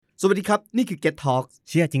สวัสดีครับนี่คือ Get Talk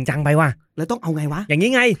เชื่อจริงจังไปว่ะแล้วต้องเอาไงวะอย่างนี้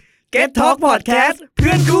ไง Get Talk Podcast เ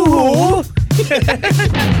พื่อนคู่หู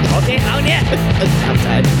โอเคเอาเนี่ยครับใ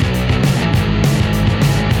ช่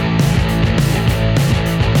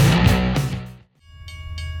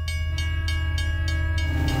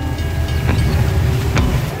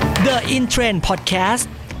The In Train Podcast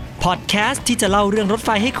ที่จะเล่าเรื่องรถไฟ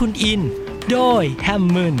ให้คุณอินโดยแฮม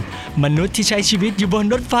มึนมนุษย์ที่ใช้ชีวิตอยู่บน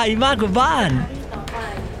รถไฟมากกว่าบ้าน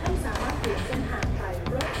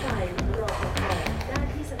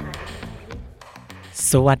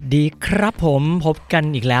สวัสดีครับผมพบกัน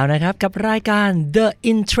อีกแล้วนะครับกับรายการ The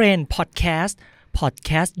In Train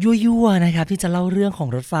Podcast ยั่วๆนะครับที่จะเล่าเรื่องของ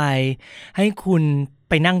รถไฟให้คุณ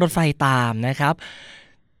ไปนั่งรถไฟตามนะครับ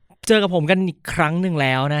เจอกับผมกันอีกครั้งหนึ่งแ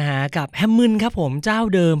ล้วนะฮะกับแฮมมึนครับผมเจ้า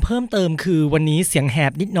เดิมเพิ่มเติมคือวันนี้เสียงแห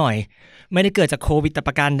บนิดหน่อยไม่ได้เกิดจากโควิดแต่ป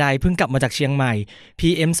ระการใดเพิ่งกลับมาจากเชียงใหม่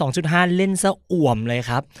PM 2.5 เล่นซะอ่วมเลย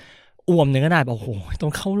ครับอ่วมถึงขนาดแบบโอ้โหต้อ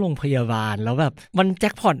งเข้าโรงพยาบาลแล้วแบบมันแจ็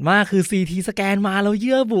คพอตมากคือ CT สแกนมาแล้วเ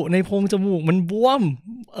ยื่อบุในโพรงจมูกมันบวม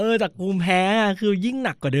จากภูมิแพ้คือยิ่งห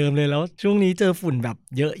นักกว่าเดิมเลยแล้วช่วงนี้เจอฝุ่นแบบ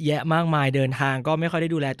เยอะแยะมากมายเดินทางก็ไม่ค่อยได้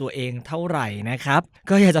ดูแลตัวเองเท่าไหร่นะครับ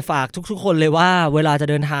ก็อยากจะฝากทุกๆคนเลยว่าเวลาจะ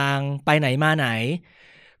เดินทางไปไหนมาไหน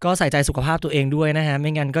ก็ใส่ใจสุขภาพตัวเองด้วยนะฮะไ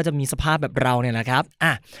ม่งั้นก็จะมีสภาพแบบเราเนี่ยแหละครับ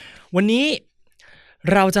วันนี้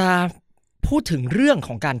เราจะพูดถึงเรื่องข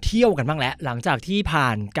องการเที่ยวกันบ้างแล้วหลังจากที่ผ่า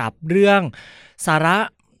นกับเรื่องสาร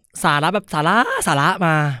ะม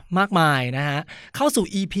ามากมายนะฮะเข้าสู่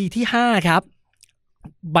EP ที่5ครับ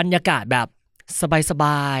บรรยากาศแบบสบ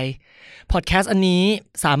ายๆพอดแคสต์อันนี้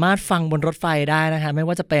สามารถฟังบนรถไฟได้นะฮะไม่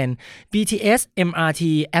ว่าจะเป็น BTS MRT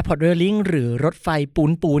Airport Rail Link หรือรถไฟ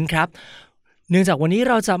ปูนครับเนื่องจากวันนี้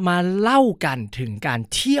เราจะมาเล่ากันถึงการ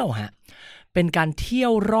เที่ยวฮะเป็นการเที่ย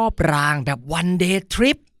วรอบรางแบบ one day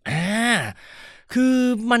tripคือ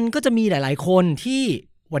มันก็จะมีหลายๆคนที่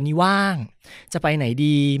วันนี้ว่างจะไปไหน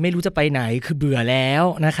ดีไม่รู้จะไปไหนคือเบื่อแล้ว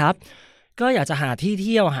นะครับก็อยากจะหาที่เ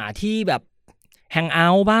ที่ยวหาที่แบบแฮงเอา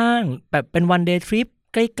ท์บ้างแบบเป็น one day trip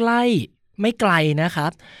ใกล้ๆไม่ไกลนะครั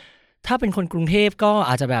บถ้าเป็นคนกรุงเทพก็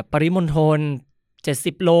อาจจะแบบปริมณฑล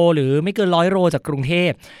70 โลหรือไม่เกิน100 โลจากกรุงเท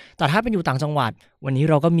พแต่ถ้าเป็นอยู่ต่างจังหวัดวันนี้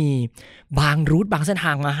เราก็มีบางรูทบางเส้นท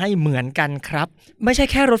างมาให้เหมือนกันครับไม่ใช่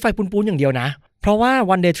แค่รถไฟปูนๆอย่างเดียวนะเพราะว่า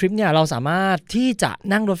one day trip เนี่ยเราสามารถที่จะ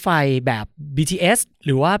นั่งรถไฟแบบ BTS ห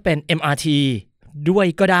รือว่าเป็น MRT ด้วย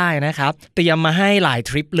ก็ได้นะครับเตรียมมาให้หลาย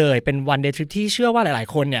ทริปเลยเป็น one day trip ที่เชื่อว่าหลาย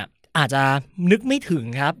ๆคนเนี่ยอาจจะนึกไม่ถึง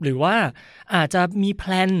ครับหรือว่าอาจจะมีแพ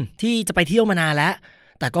ลนที่จะไปเที่ยวมานานแล้ว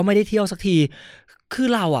แต่ก็ไม่ได้เที่ยวสักทีคือ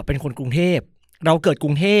เราเป็นคนกรุงเทพเราเกิดก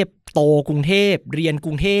รุงเทพโตกรุงเทพเรียนก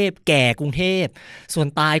รุงเทพแก่กรุงเทพส่วน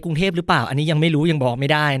ตายกรุงเทพหรือเปล่าอันนี้ยังไม่รู้ยังบอกไม่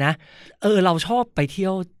ได้นะเราชอบไปเที่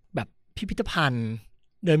ยวแบบพิพิธภัณฑ์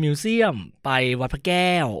เดินมิวเซียมไปวัดพระแ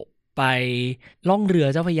ก้วไปล่องเรือ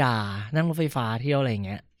เจ้าพระยานั่งรถไฟฟ้าเที่ยวอะไรอย่างเ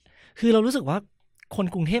งี้ยคือเรารู้สึกว่าคน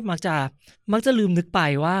กรุงเทพมักจะลืมนึกไป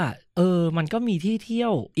ว่ามันก็มีที่เที่ย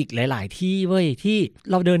วอีกหลายๆที่เว้ยที่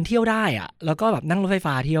เราเดินเที่ยวได้แล้วก็แบบนั่งรถไฟ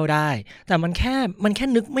ฟ้าเที่ยวได้แต่มันแค่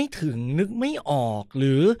นึกไม่ถึงนึกไม่ออกห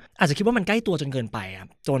รืออาจจะคิดว่ามันใกล้ตัวจนเกินไป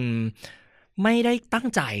จนไม่ได้ตั้ง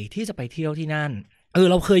ใจที่จะไปเที่ยวที่นั่น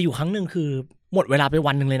เราเคยอยู่ครั้งนึงคือหมดเวลาไป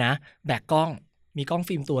วันนึงเลยนะแบกกล้องมีกล้อง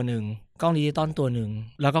ฟิล์มตัวนึงกล้องดิจิตอลตัวนึง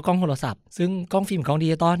แล้วก็กล้องโทรศัพท์ซึ่งกล้องฟิล์มกล้องดิ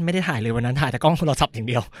จิตอลไม่ได้ถ่ายเลยวันนั้นถ่ายแต่กล้องโทรศัพท์อย่าง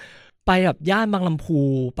เดียวไปแบบย่านบางลำพู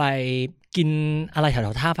ไปกินอะไรแถ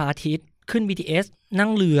วท่าพระอาทิตย์ขึ้น BTS นั่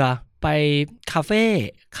งเรือไปคาเฟ่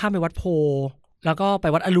ข้ามไปวัดโพแล้วก็ไป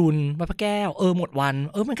วัดอรุณวัดพระแก้วหมดวัน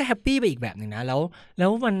มันก็แฮปปี้ไปอีกแบบนึงนะแล้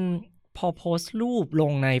วมันพอโพสต์รูปล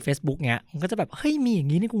งใน Facebook เนี้ยมันก็จะแบบเฮ้ยมีอย่า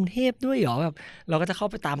งนี้ในกรุงเทพด้วยเหรอแบบเราก็จะเข้า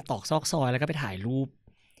ไปตามตอกซอกซอยแล้วก็ไปถ่ายรูป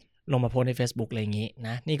ลงมาโพสใน Facebook อะไรอย่างงี้น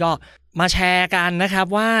ะนี่ก็มาแชร์กันนะครับ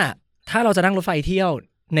ว่าถ้าเราจะนั่งรถไฟเที่ยว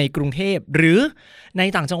ในกรุงเทพหรือใน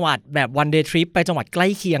ต่างจังหวัดแบบ one day trip ไปจังหวัดใกล้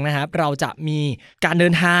เคียงนะครับเราจะมีการเดิ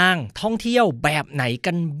นทางท่องเที่ยวแบบไหน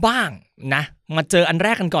กันบ้างนะมาเจออันแร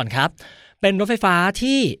กกันก่อนครับเป็นรถไฟฟ้า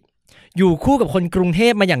ที่อยู่คู่กับคนกรุงเท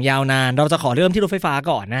พมาอย่างยาวนานเราจะขอเริ่มที่รถไฟฟ้า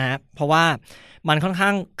ก่อนนะฮะเพราะว่ามันค่อนข้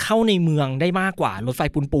างเข้าในเมืองได้มากกว่ารถไฟ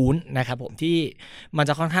ปูนๆนะครับผมที่มัน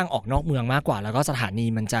จะค่อนข้างออกนอกเมืองมากกว่าแล้วก็สถานี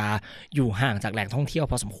มันจะอยู่ห่างจากแหล่งท่องเที่ยว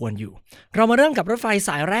พอสมควรอยู่เรามาเริ่มกับรถไฟส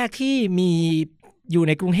ายแรกที่มีอยู่ใ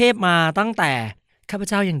นกรุงเทพมาตั้งแต่ข้าพ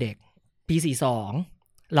เจ้ายังเด็กปี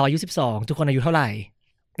42เราอายุ12ทุกคนอายุเท่าไหร่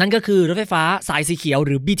นั่นก็คือรถไฟฟ้าสายสีเขียวห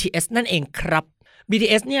รือ BTS นั่นเองครับ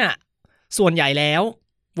BTS เนี่ยส่วนใหญ่แล้ว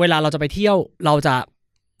เวลาเราจะไปเที่ยวเราจะ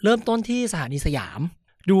เริ่มต้นที่สถานีสยาม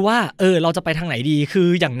ดูว่าเราจะไปทางไหนดีคือ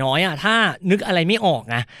อย่างน้อยถ้านึกอะไรไม่ออก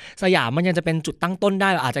นะสยามมันยังจะเป็นจุดตั้งต้นได้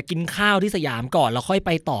อาจจะกินข้าวที่สยามก่อนแล้วค่อยไป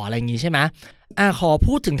ต่ออะไรอย่างงี้ใช่ไหมขอ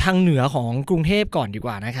พูดถึงทางเหนือของกรุงเทพก่อนดีก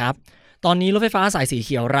ว่านะครับ ตอนนี้รถไฟฟ้าสายสีเ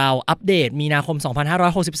ขียวเราอัปเดตมีนาคม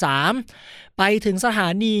 2563 ไปถึงสถา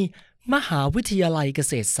นีมหาวิทยาลัยเก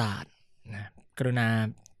ษตรศาสตร์นะกรุณา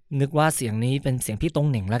นึกว่าเสียงนี้เป็นเสียงพี่ตรง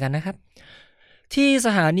เหน่งแล้วกันนะครับที่ส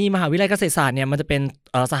ถานีมหาวิทยาลัยเกษตรศาสตร์เนี่ยมันจะเป็น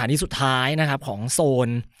สถานีสุดท้ายนะครับของโซน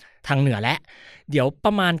ทางเหนือและเดี๋ยวป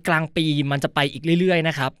ระมาณกลางปีมันจะไปอีกเรื่อยๆ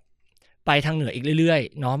นะครับไปทางเหนืออีกเรื่อย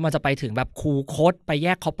ๆเนาะมันจะไปถึงแบบคูคตไปแย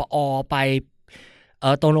กคปอไป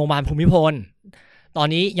ตรงโรงพยาบาลภูมิพลตอน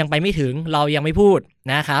นี้ยังไปไม่ถึงเรายังไม่พูด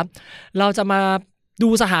นะครับเราจะมาดู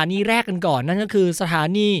สถานีแรกกันก่อนนั่นก็คือสถา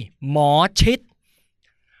นีหมอชิต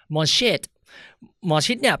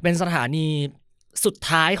เนี่ยเป็นสถานีสุด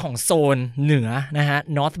ท้ายของโซนเหนือนะฮะ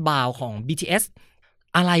northbound ของ BTS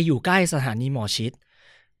อะไรอยู่ใกล้สถานีหมอชิต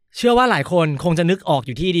เชื่อว่าหลายคนคงจะนึกออกอ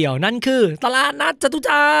ยู่ที่เดียวนั่นคือตลาดนัดจตุ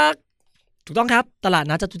จักรถูกต้องครับตลาด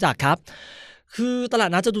นัดจตุจักรครับคือตลาด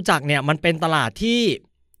นัดจตุจักรเนี่ยมันเป็นตลาดที่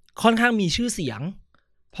ค่อนข้างมีชื่อเสียง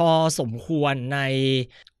พอสมควรใน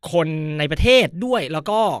คนในประเทศด้วยแล้ว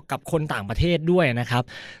ก็กับคนต่างประเทศด้วยนะครับ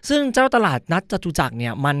ซึ่งเจ้าตลาดนัดจตุจักรเนี่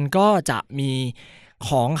ยมันก็จะมีข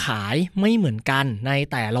องขายไม่เหมือนกันใน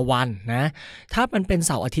แต่ละวันนะถ้ามันเป็นเ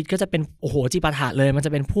สาร์อาทิตย์ก็จะเป็นโอ้โหจิปาถะเลยมันจ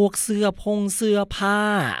ะเป็นพวกเสื้อผ้า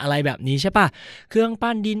อะไรแบบนี้ใช่ปะเครื่อง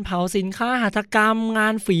ปั้นดินเผาสินค้าหัตถกรรมงา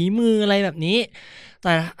นฝีมืออะไรแบบนี้แ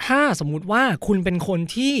ต่ถ้าสมมุติว่าคุณเป็นคน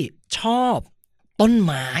ที่ชอบต้นไ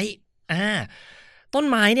ม้ต้น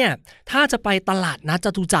ไม้เนี่ยถ้าจะไปตลาดนัดจ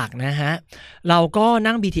ตุจักรนะฮะเราก็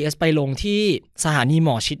นั่ง BTS ไปลงที่สถานีหม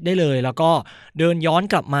อชิตได้เลยแล้วก็เดินย้อน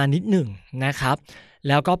กลับมานิดหนึ่งนะครับแ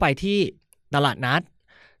ล้วก็ไปที่ตลาดนัด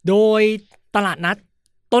โดยตลาดนัด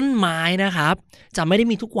ต้นไม้นะครับจะไม่ได้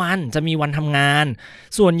มีทุกวันจะมีวันทำงาน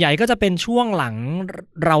ส่วนใหญ่ก็จะเป็นช่วงหลัง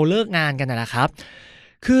เราเลิกงานกันนะครับ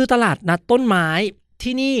คือตลาดนัดต้นไม้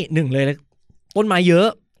ที่นี่1เลยต้นไม้เยอะ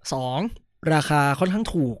2ราคาค่อนข้าง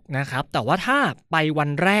ถูกนะครับแต่ว่าถ้าไปวัน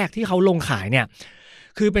แรกที่เขาลงขายเนี่ย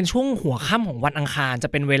คือเป็นช่วงหัวค่ำของวันอังคารจะ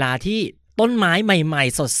เป็นเวลาที่ต้นไม้ใหม่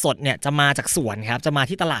ๆสดๆเนี่ยจะมาจากสวนครับจะมา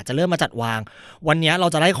ที่ตลาดจะเริ่มมาจัดวางวันนี้เรา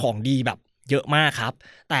จะได้ของดีแบบเยอะมากครับ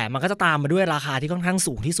แต่มันก็จะตามมาด้วยราคาที่ค่อนข้าง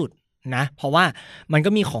สูงที่สุดนะเพราะว่ามันก็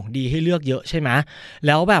มีของดีให้เลือกเยอะใช่ไหมแ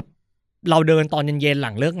ล้วแบบเราเดินตอนเย็นๆห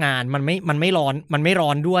ลังเลิกงานมันไม่ร้อ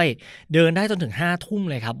นด้วยเดินได้จนถึง5 ทุ่ม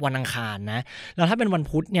เลยครับวันอังคารนะแล้วถ้าเป็นวัน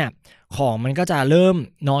พุธเนี่ยของมันก็จะเริ่ม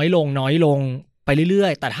น้อยลงไปเรื่อ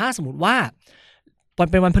ยๆแต่ถ้าสมมติว่า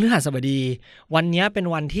เป็นวันพฤหัสบดีวันนี้เป็น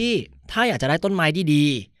วันที่ถ้าอยากจะได้ต้นไม้ดี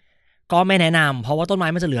ๆก็ไม่แนะนำเพราะว่าต้นไม้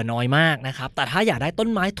มันจะเหลือน้อยมากนะครับแต่ถ้าอยากได้ต้น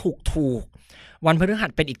ไม้ถูกวันพฤหัส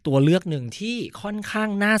เป็นอีกตัวเลือกหนึ่งที่ค่อนข้าง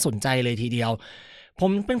น่าสนใจเลยทีเดียวผม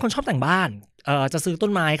เป็นคนชอบแต่งบ้านจะซื้อต้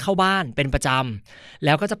นไม้เข้าบ้านเป็นประจำแ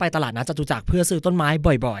ล้วก็จะไปตลาดนัดจตุจักรเพื่อซื้อต้นไม้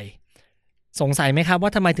บ่อยๆสงสัยไหมครับว่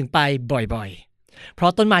าทำไมถึงไปบ่อยๆเพรา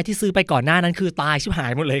ะต้นไม้ที่ซื้อไปก่อนหน้านั้นคือตายชิบหา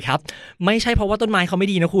ยหมดเลยครับไม่ใช่เพราะว่าต้นไม้เขาไม่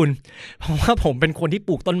ดีนะคุณเพราะว่าผมเป็นคนที่ป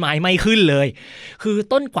ลูกต้นไม้ไม่ขึ้นเลยคือ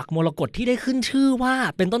ต้นกวักมรกตที่ได้ขึ้นชื่อว่า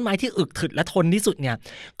เป็นต้นไม้ที่อึกถึดและทนที่สุดเนี่ย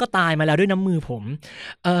ก็ตายมาแล้วด้วยน้ำมือผม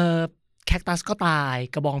แคคตัสก็ตาย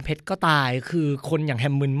กระบองเพชรก็ตายคือคนอย่างแฮ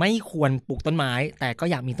มมึนไม่ควรปลูกต้นไม้แต่ก็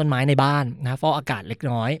อยากมีต้นไม้ในบ้านนะฟอกอากาศเล็ก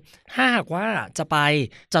น้อยถ้าหากว่าจะไป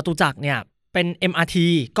จตุจักรเนี่ยเป็น MRT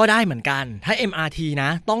ก็ได้เหมือนกันถ้า MRT นะ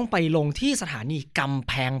ต้องไปลงที่สถานีกำแ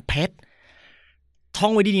พงเพชรท่อ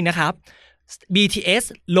งไว้ดีๆนะครับ BTS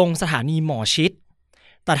ลงสถานีหมอชิต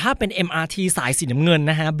แต่ถ้าเป็น MRT สายสีน้ำเงิน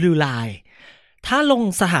นะฮะ Blue Lineถ้าลง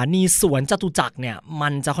สถานีสวนจตุจักรเนี่ยมั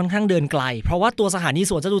นจะค่อนข้างเดินไกลเพราะว่าตัวสถานี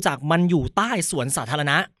สวนจตุจักรมันอยู่ใต้สวนสาธาร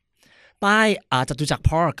ณะใต้จตุจักรพ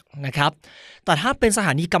าร์คนะครับแต่ถ้าเป็นสถ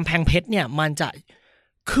านีกำแพงเพชรเนี่ยมันจะ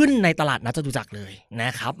ขึ้นในตลาดนัดจตุจักรเลยน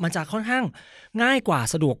ะครับมันจะค่อนข้างง่ายกว่า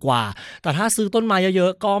สะดวกกว่าแต่ถ้าซื้อต้นไม้เยอ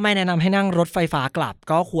ะๆก็ไม่แนะนำให้นั่งรถไฟฟ้ากลับ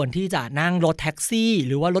ก็ควรที่จะนั่งรถแท็กซี่ห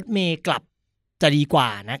รือว่ารถเมล์กลับจะดีกว่า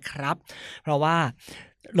นะครับเพราะว่า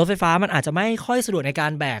รถไฟฟ้ามันอาจจะไม่ค่อยสะดวกในกา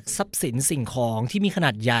รแบกทรัพย์สินสิ่งของที่มีขน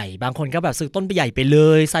าดใหญ่บางคนก็แบบซื้อต้นไปใหญ่ไปเล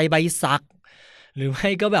ยไซใบสักหรือไม่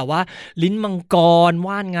ก็แบบว่าลิ้นมังกร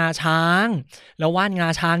ว่านงาช้างแล้วว่านงา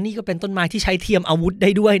ช้างนี่ก็เป็นต้นไม้ที่ใช้เทียมอาวุธได้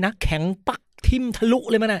ด้วยนะแข็งปักทิ่มทะลุ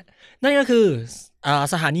เลยมันน่ะนั่นก็คือ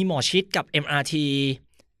สถานีหมอชิตกับ MRT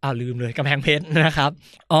ลืมเลยกำแพงเพชรนะครับ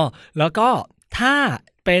แล้วก็ถ้า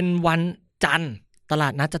เป็นวันจันทร์ตลา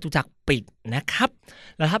ดนัดจตุจักรปิดนะครับ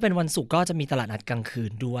แล้วถ้าเป็นวันศุกร์ก็จะมีตลาดนัดกลางคื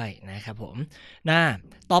นด้วยนะครับผม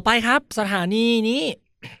ต่อไปครับสถานีนี้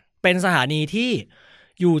เป็นสถานีที่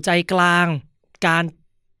อยู่ใจกลางการ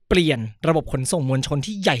เปลี่ยนระบบขนส่งมวลชน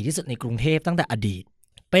ที่ใหญ่ที่สุดในกรุงเทพตั้งแต่อดีต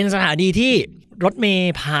เป็นสถานีที่รถเม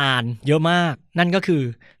ล์ผ่านเยอะมากนั่นก็คือ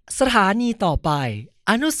สถานีต่อไป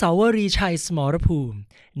อนุสาวรีย์ชัยสมรภูมิ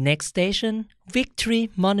next station Victory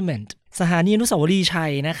Monument สถานีอนุสาวรีย์ชั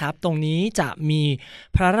ยนะครับตรงนี้จะมี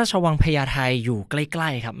พระราชวังพญาไทอยู่ใกล้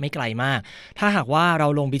ๆครับไม่ไกลมากถ้าหากว่าเรา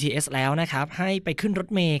ลง BTS แล้วนะครับให้ไปขึ้นรถ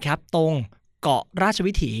เมล์ครับตรงเกาะราช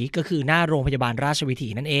วิถีก็คือหน้าโรงพยาบาลราชวิถี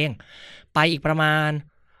นั่นเองไปอีกประมาณ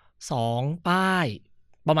2ป้าย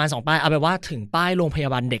เอาแบบว่าถึงป้ายโรงพย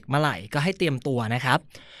าบาลเด็กเมื่อไหร่ก็ให้เตรียมตัวนะครับ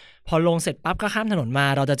พอลงเสร็จปั๊บก็ข้ามถนนมา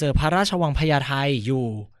เราจะเจอพระราชวังพญาไทอยู่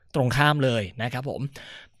ตรงข้ามเลยนะครับผม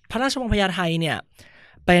พระราชวังพญาไทเนี่ย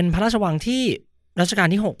เป็นพระราชวังที่รัชกาล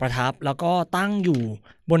ที่6ประทับแล้วก็ตั้งอยู่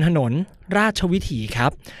บนถนนราชวิถีครั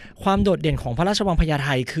บความโดดเด่นของพระราชวังพญาไท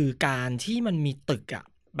คือการที่มันมีตึกอ่ะ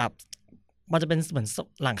แบบมันจะเป็นเหมือน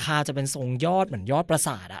หลังคาจะเป็นทรงยอดเหมือนยอดปราส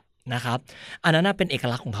าทอ่ะนะครับอันนั้นเป็นเอก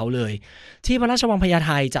ลักษณ์ของเขาเลยที่พระราชวังพญาไ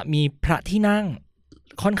ทจะมีพระที่นั่ง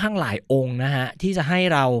ค่อนข้างหลายองค์นะฮะที่จะให้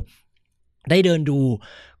เราได้เดินดู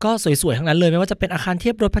ก็สวยๆทั้งนั้นเลยไม่ว่าจะเป็นอาคารเที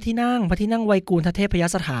ยบรถพระที่นั่งไวยกูลทเทพย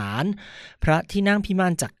สถานพระที่นั่งพิมา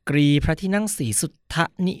นจักรีพระที่นั่งศรีสุทธ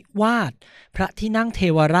นิวาสพระที่นั่งเท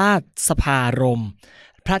วราชสภารม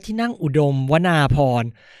พระที่นั่งอุดมวนาภรณ์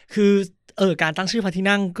คือการตั้งชื่อพระที่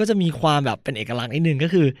นั่งก็จะมีความแบบเป็นเอกลักษณ์นิดนึงก็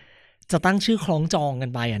คือจะตั้งชื่อคล้องจองกั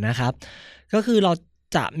นไปนะครับก็คือเรา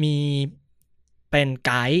จะมีเป็นไ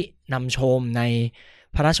กด์นำชมใน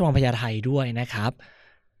พระราชวังพญาไทด้วยนะครับ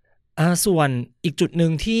ส่วนอีกจุดหนึ่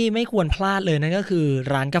งที่ไม่ควรพลาดเลยนั่นก็คือ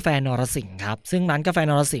ร้านกาแฟนรสิงห์ครับซึ่งร้านกาแฟ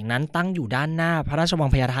นรสิงห์นั้นตั้งอยู่ด้านหน้าพระราชวัง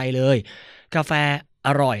พญาไทเลยกาแฟอ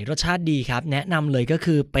ร่อยรสชาติดีครับแนะนำเลยก็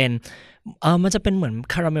คือเป็นมันจะเป็นเหมือน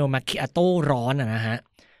คาราเมลมาคิอาโต้ร้อนนะฮะ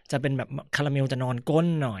จะเป็นแบบคาราเมลจะนอนก้น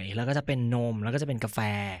หน่อยแล้วก็จะเป็นนมแล้วก็จะเป็นกาแฟ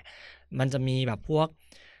มันจะมีแบบพวก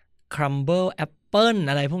ครัมเบิลแอปเปิ้ล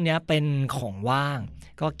อะไรพวกนี้เป็นของว่าง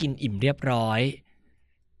ก็กินอิ่มเรียบร้อย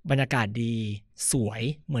บรรยากาศดีสวย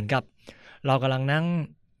เหมือนกับเรากำลังนั่ง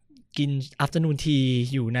กิน afternoon tea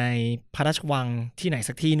อยู่ในพระราชวังที่ไหน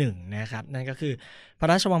สักที่หนึ่งนะครับนั่นก็คือพระ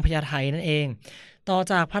ราชวังพญาไทนั่นเองต่อ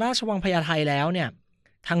จากพระราชวังพญาไทแล้วเนี่ย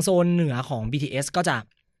ทางโซนเหนือของ BTS ก็จะ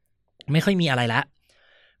ไม่ค่อยมีอะไรละ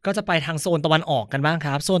ก็จะไปทางโซนตะวันออกกันบ้างค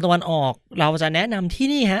รับโซนตะวันออกเราจะแนะนำที่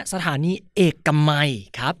นี่ฮะสถานีเอกมัย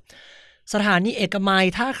ครับสถานีเอกมัย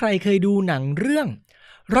ถ้าใครเคยดูหนังเรื่อง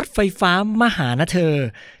รถไฟฟ้ามหานะเธอ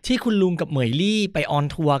ที่คุณลุงกับเหมยลี่ไปออน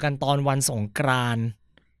ทัวร์กันตอนวันสงกรานต์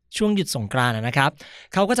ช่วงหยุดสงกรานต์นะครับ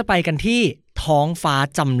เขาก็จะไปกันที่ท้องฟ้า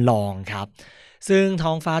จำลองครับซึ่งท้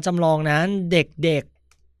องฟ้าจำลองนั้นเด็ก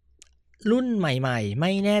ๆรุ่นใหม่ๆไ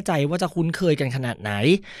ม่แน่ใจว่าจะคุ้นเคยกันขนาดไหน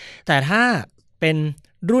แต่ถ้าเป็น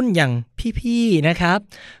รุ่นอย่างพี่ๆนะครับ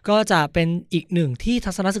ก็จะเป็นอีกหนึ่งที่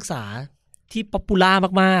ทัศนศึกษาที่ป๊อปปูล่า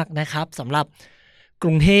มากๆนะครับสำหรับก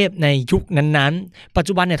รุงเทพในยุคนั้นๆปัจ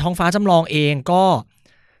จุบันเนี่ยท้องฟ้าจำลองเองก็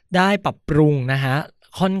ได้ปรับปรุงนะฮะ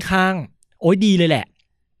ค่อนข้างดีเลยแหละ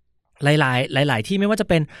หลายที่ไม่ว่าจะ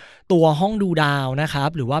เป็นตัวห้องดูดาวนะครับ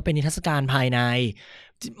หรือว่าเป็นนิทรรศการภายใน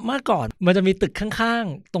เมื่อก่อนมันจะมีตึกข้าง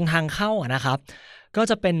ๆตรงทางเข้านะครับก็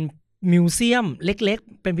จะเป็นมิวเซียมเล็ก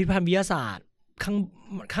ๆเป็นพิพิธภัณฑ์วิทยาศาสตร์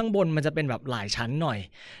ข้างบนมันจะเป็นแบบหลายชั้นหน่อย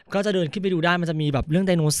ก็จะเดินขึ้นไปดูได้มันจะมีแบบเรื่องไ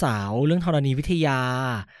ดโนเสาร์เรื่องธรณีวิทยา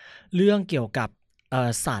เรื่องเกี่ยวกับ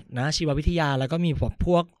สัตว์นะชีววิทยาแล้วก็มีแบบพ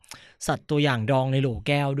วกสัตว์ตัวอย่างดองในโหลแ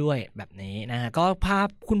ก้วด้วยแบบนี้นะฮะก็พา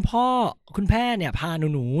คุณพ่อคุณแม่เนี่ยพา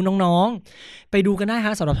หนูๆน้องๆไปดูกันได้ฮ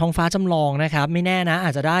ะสำหรับท้องฟ้าจำลองนะครับไม่แน่นะอ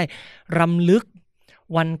าจจะได้รำลึก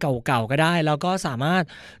วันเก่าๆก็ได้แล้วก็สามารถ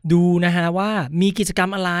ดูนะฮะว่ามีกิจกรรม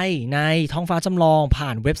อะไรในท้องฟ้าจำลองผ่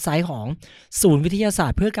านเว็บไซต์ของศูนย์วิทยาศาส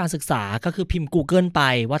ตร์เพื่อการศึกษาก็คือพิมพ์ Google ไป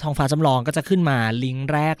ว่าท้องฟ้าจำลองก็จะขึ้นมาลิงก์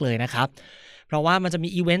แรกเลยนะครับเพราะว่ามันจะมี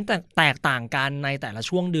อีเวนต์แตกต่างกันในแต่ละ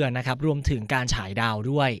ช่วงเดือนนะครับรวมถึงการฉายดาว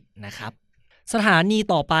ด้วยนะครับสถานี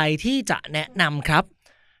ต่อไปที่จะแนะนำครับ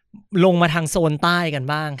ลงมาทางโซนใต้กัน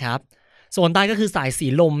บ้างครับโซนใต้ก็คือสายสี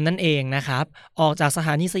ลมนั่นเองนะครับออกจากสถ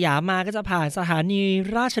านีสยามมาก็จะผ่านสถานี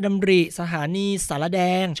ราชดำริสถานีสารแด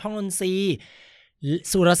งช่องนนทรี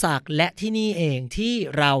สุรศักดิ์และที่นี่เองที่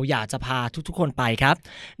เราอยากจะพาทุกๆคนไปครับ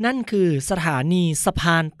นั่นคือสถานีสะพ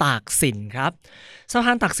านตากสินครับสะพ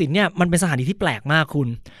านตากสินเนี่ยมันเป็นสถานีที่แปลกมากคุณ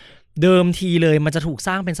เดิมทีเลยมันจะถูกส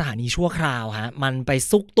ร้างเป็นสถานีชั่วคราวฮะมันไป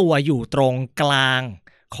ซุกตัวอยู่ตรงกลาง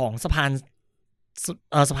ของสะพาน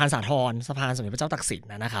สาทรสะพานสมเด็จพระเจ้าตากสิน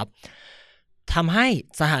นะครับทำให้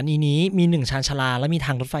สถานีนี้มี1ชานชาลาและมีท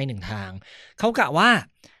างรถไฟ1ทางเขากะว่า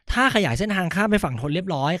ถ้าขยายเส้นทางข้ามไปฝั่งทนเรียบ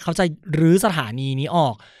ร้อยเขาจะรื้อสถานีนี้ออ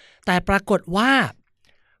กแต่ปรากฏว่า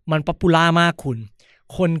มันป๊อปปูล่ามากคุณ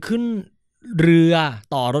คนขึ้นเรือ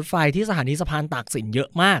ต่อรถไฟที่สถานีสะพานตากสินเยอะ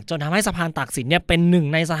มากจนทำให้สะพานตากสินเนี่ยเป็นหนึ่ง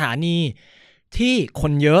ในสถานีที่ค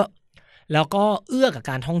นเยอะแล้วก็เอื้อกับ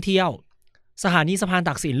การท่องเที่ยวสถานีสะพานต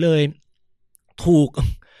ากสินเลยถูก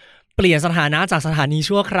เปลี่ยนสถานะจากสถานี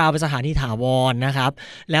ชั่วคราวเป็นสถานีถาวรนะครับ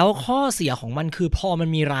แล้วข้อเสียของมันคือพอมัน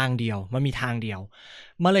มีรางเดียวมันมีทางเดียว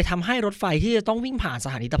มันเลยทำให้รถไฟที่จะต้องวิ่งผ่านส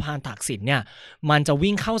ถานีสะพานตากสินเนี่ยมันจะ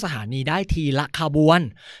วิ่งเข้าสถานีได้ทีละขบวน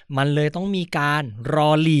มันเลยต้องมีการรอ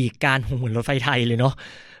หลีกการเหมือนรถไฟไทยเลยเนาะ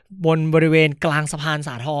บนบริเวณกลางสะพานส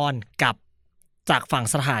าทรกับจากฝั่ง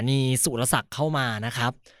สถานีสุรศักดิ์เข้ามานะครั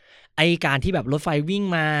บไอการที่แบบรถไฟวิ่ง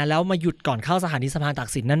มาแล้วมาหยุดก่อนเข้าสถานีสะพานตาก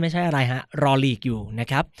สินนั่นไม่ใช่อะไรฮะรอหลีกอยู่นะ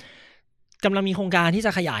ครับกำลังมีโครงการที่จ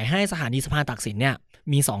ะขยายให้สถานีสะพานตากสินเนี่ย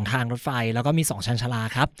มี2ทางรถไฟแล้วก็มี2ชั้นชลา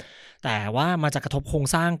ครับแต่ว่ามันจะกระทบโครง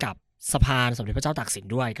สร้างกับสะพานสมเด็จพระเจ้าตากสิน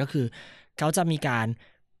ด้วยก็คือเขาจะมีการ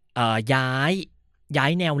ย้า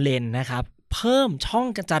ยแนวเลนนะครับเพิ่มช่อง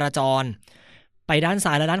จราจรไปด้านซ้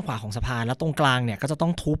ายและด้านขวาของสะพานแล้วตรงกลางเนี่ยก็จะต้อ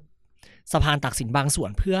งทุบสะพานตากสินบางส่วน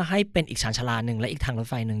เพื่อให้เป็นอีกชั้นชลาหนึ่งและอีกทางรถ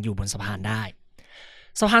ไฟหนึ่งอยู่บนสะพานได้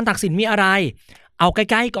สะพานตากสินมีอะไรเอาใก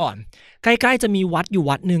ล้ๆก่อนใกล้ๆจะมีวัดอยู่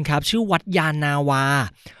วัดหนึ่งครับชื่อวัดยานนาวา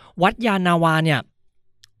วัดยานนาวาเนี่ย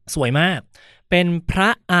สวยมากเป็นพระ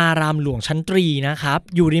อารามหลวงชั้นตรีนะครับ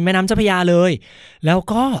อยู่ริมแม่น้ำเจ้าพระยาเลยแล้ว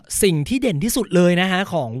ก็สิ่งที่เด่นที่สุดเลยนะฮะ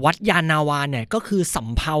ของวัดยานนาวาเนี่ยก็คือส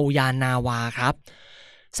ำเภายานนาวาครับ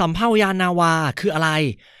สำเภายานนาวาคืออะไร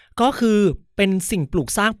ก็คือเป็นสิ่งปลูก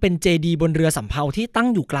สร้างเป็นเจดีย์บนเรือสำเภาที่ตั้ง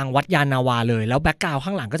อยู่กลางวัดยานนาวาเลยแล้วแบ็คกราวด์ข้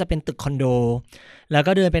างหลังก็จะเป็นตึกคอนโดแล้ว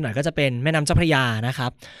ก็เดินไปหน่อยก็จะเป็นแม่น้ำเจ้าพระยานะครั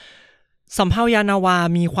บสำเภายานนาวา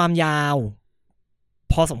มีความยาว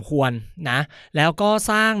พอสมควรนะแล้วก็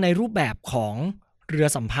สร้างในรูปแบบของเรือ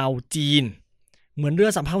สำเภาจีนเหมือนเรือ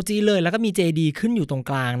สำเภาจีนเลยแล้วก็มีเจดีย์ขึ้นอยู่ตรง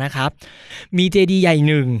กลางนะครับมีเจดีย์ใหญ่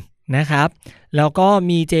หนึ่งนะครับแล้วก็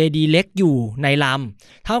มีเจดีย์เล็กอยู่ในล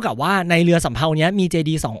ำเท่ากับว่าในเรือสำเภาเนี้ยมีเจ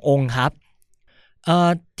ดีย์2องค์ครับ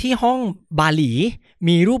ที่ห้องบาหลี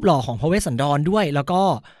มีรูปหล่อของพระเวสสันดรด้วยแล้วก็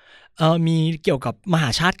มีเกี่ยวกับมหา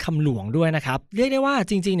ชาติคำหลวงด้วยนะครับเรียกได้ว่า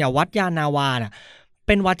จริงๆเนี่ยวัดยานนาวาน่ะเ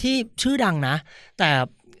ป็นวัดที่ชื่อดังนะแต่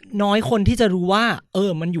น้อยคนที่จะรู้ว่า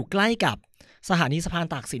มันอยู่ใกล้กับสถานีสะพาน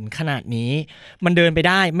ตากสินขนาดนี้มันเดินไป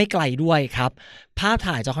ได้ไม่ไกลด้วยครับภาพ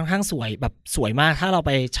ถ่ายจะค่อนข้างสวยแบบสวยมากถ้าเราไ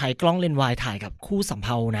ปใช้กล้องเลนส์วายถ่ายกับคู่สำเภ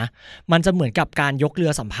านะมันจะเหมือนกับการยกเรื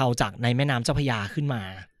อสำเภาจากในแม่น้ำเจ้าพระยาขึ้นมา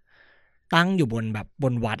ตั้งอยู่บ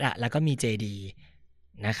นวัดอะแล้วก็มีเจดีย์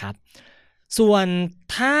นะครับส่วน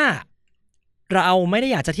ถ้าเราไม่ได้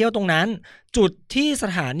อยากจะเที่ยวตรงนั้นจุดที่ส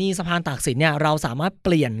ถานีสะพานตากสินเนี่ยเราสามารถเป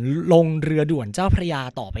ลี่ยนลงเรือด่วนเจ้าพระยา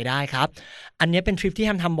ต่อไปได้ครับอันนี้เป็นทริปที่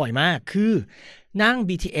ทำบ่อยมากคือนั่ง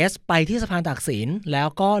BTS ไปที่สะพานตากสินแล้ว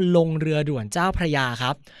ก็ลงเรือด่วนเจ้าพระยาค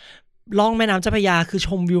รับล่องแม่น้ำเจ้าพระยาคือช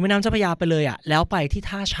มวิวแม่น้ำเจ้าพระยาไปเลยอ่ะแล้วไปที่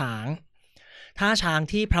ท่าช้าง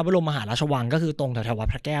ที่พระบรมมหาราชวังก็คือตรงแถวๆวัด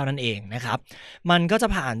พระแก้วนั่นเองนะครับมันก็จะ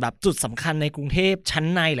ผ่านแบบจุดสำคัญในกรุงเทพชั้น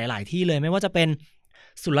ในหลายๆที่เลยไม่ว่าจะเป็น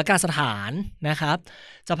ศุลกาสถานนะครับ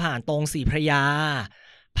จะผ่านตรงศรีพระยา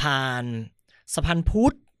ผ่านสะพานพุท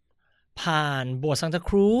ธผ่านโบสถ์ซังตาค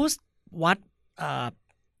รูซ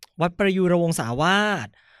วัดประยูรวงศาวาส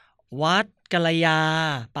วัดกัลยา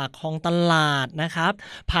ปากคลองตลาดนะครับ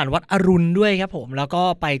ผ่านวัดอรุณด้วยครับผมแล้วก็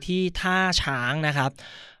ไปที่ท่าช้างนะครับ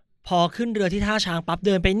พอขึ้นเรือที่ท่าช้างปั๊บเ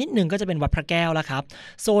ดินไปนิดนึงก็จะเป็นวัดพระแก้วแล้วครับ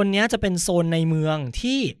โซนนี้จะเป็นโซนในเมือง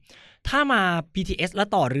ที่ถ้ามา BTS แล้ว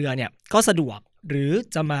ต่อเรือเนี่ยก็สะดวกหรือ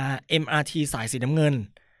จะมา MRT สายสีน้ำเงิน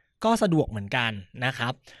ก็สะดวกเหมือนกันนะครั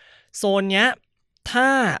บโซนเนี้ยถ้า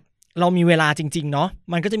เรามีเวลาจริงๆเนาะ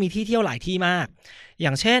มันก็จะมีที่เที่ยวหลายที่มากอย่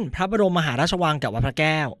างเช่นพระบรมมหาราชวังกับวัดพระแ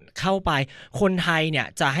ก้วเข้าไปคนไทยเนี่ย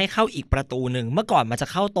จะให้เข้าอีกประตูหนึ่งเมื่อก่อนมันจะ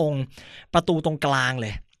เข้าตรงประตูตรงกลางเล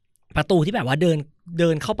ยประตูที่แบบว่าเดิ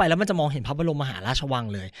นเข้าไปแล้วมันจะมองเห็นพระบรมมหาราชวัง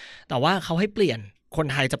เลยแต่ว่าเขาให้เปลี่ยนคน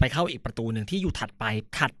ไทยจะไปเข้าอีกประตูหนึ่งที่อยู่ถัดไ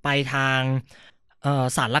ปทาง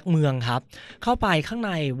ศาลหลักเมืองครับเข้าไปข้างใ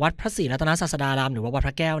นวัดพระศรีรัตนศาสดารามหรือว่าวัดพ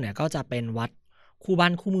ระแก้วเนี่ยก็จะเป็นวัดคู่บ้า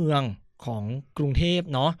นคู่เมืองของกรุงเทพ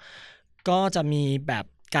เนาะก็จะมีแบบ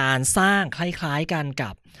การสร้างคล้ายๆกันกั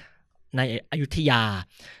บในอยุธยา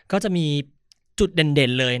ก็จะมีจุดเด่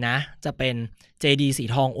นๆเลยนะจะเป็นเจดีย์สี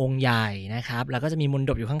ทององค์ใหญ่นะครับแล้วก็จะมีมณ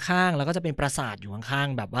ฑปอยู่ข้างๆแล้วก็จะเป็นปราสาทอยู่ข้าง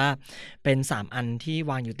ๆแบบว่าเป็น3อันที่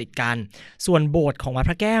วางอยู่ติดกันส่วนโบสถ์ของวัด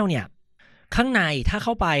พระแก้วเนี่ยข้างในถ้าเข้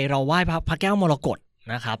าไปเราไหว้พระแก้วมรกต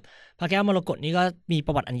นะครับพระแก้วมรกตนี่ก็มีป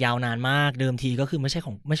ระวัติอันยาวนานมากเดิมทีก็คือไม่ใช่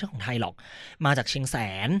ของไทยหรอกมาจากเชียงแส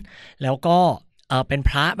นแล้วก็เป็นพ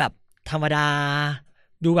ระแบบธรรมดา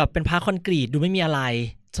ดูแบบเป็นพระคอนกรีตดูไม่มีอะไร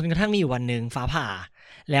จนกระทั่งมีอยู่วันนึงฟ้าผ่า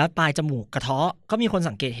แล้วปลายจมูกกระเทาะก็มีคน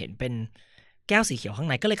สังเกตเห็นเป็นแก้วสีเขียวข้าง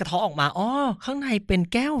ในก็เลยกระเทาะออกมาอ๋อข้างในเป็น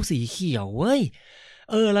แก้วสีเขียวเว้ย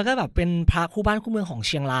แล้วก็แบบเป็นพระคู่บ้านคู่เมืองของเ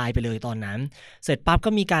ชียงรายไปเลยตอนนั้นเสร็จปั๊บก็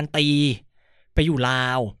มีการตีไปอยู่ลา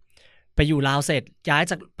วเสร็จย้าย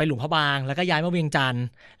จากไปหลวงพระบางแล้วก็ย้ายมาเวียงจันทร์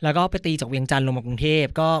แล้วก็ไปตีจากเวียงจันทร์ลงมากรุงเทพ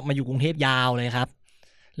ก็มาอยู่กรุงเทพยาวเลยครับ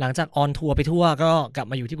หลังจากออนทัวร์ไปทั่วก็กลับ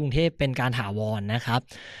มาอยู่ที่กรุงเทพเป็นการถาวรนะครับ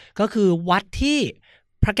ก็คือวัดที่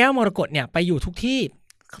พระแก้วมรกตเนี่ยไปอยู่ทุกที่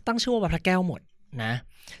เขาตั้งชื่อว่าวัดพระแก้วหมดนะ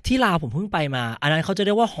ที่ลาวผมเพิ่งไปมาอันนั้นเขาจะเ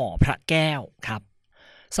รียกว่าหอพระแก้วครับ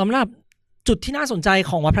สำหรับจุดที่น่าสนใจ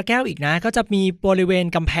ของวัดพระแก้วอีกนะก็จะมีบริเวณ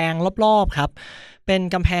กำแพงรอบๆครับเป็น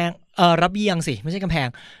กำแพงระเบียงสิไม่ใช่กำแพง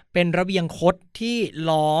เป็นระเบียงคดที่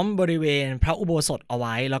ล้อมบริเวณพระอุโบสถเอาไ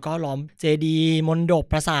ว้แล้วก็ล้อมเจดีย์มณฑป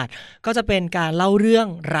ปราสาทก็จะเป็นการเล่าเรื่อง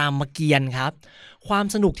รามเกียรติ์ครับความ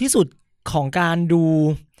สนุกที่สุดของการดู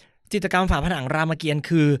จิตรกรรมฝาผนังรามเกียรติ์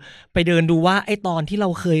คือไปเดินดูว่าไอ้ตอนที่เรา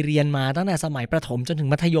เคยเรียนมาตั้งแต่สมัยประถมจนถึง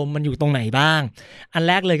มัธยมมันอยู่ตรงไหนบ้างอัน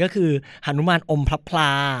แรกเลยก็คือหนุมานอมพระพล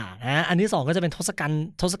านะอันที่สองก็จะเป็นทศ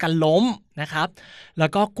กัณฐ์ล้มนะครับแล้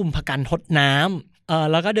วก็กุมภกันทดน้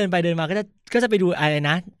ำแล้วก็เดินไปเดินมาก็จะไปดูอะไร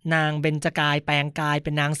นะนางเบญจกายแปลงกายเป็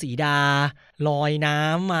นนางสีดาลอยน้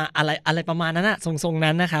ำมาอะไรประมาณนั้นนะทรงๆ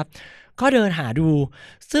นั้นนะครับก็เดินหาดู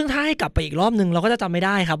ซึ่งถ้าให้กลับไปอีกรอบนึงเราก็จะจำไม่ไ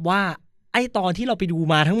ด้ครับว่าไอ้ตอนที่เราไปดู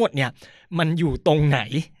มาทั้งหมดเนี่ยมันอยู่ตรงไหน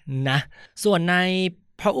นะส่วนใน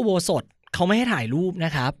พระอุโบสถเขาไม่ให้ถ่ายรูปน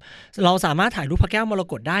ะครับเราสามารถถ่ายรูปพระแก้วมร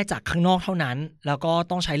กตได้จากข้างนอกเท่านั้นแล้วก็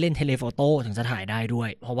ต้องใช้เลนส์เทเลโฟโต้ถึงจะถ่ายได้ด้วย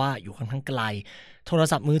เพราะว่าอยู่ค่อนข้างไกลโทร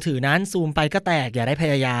ศัพท์มือถือนั้นซูมไปก็แตกอย่าได้พ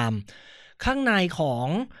ยายามข้างในของ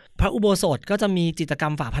พระอุโบสถก็จะมีจิตรกรร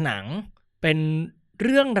มฝาผนังเป็นเ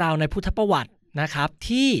รื่องราวในพุทธประวัตินะครับ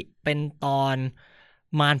ที่เป็นตอน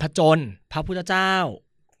มารผจญพระพุทธเจ้า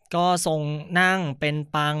ก็ทรงนั่งเป็น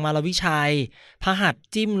ปางมารวิชัยพระหัตถ์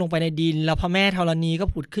จิ้มลงไปในดินแล้วพระแม่ธรณีก็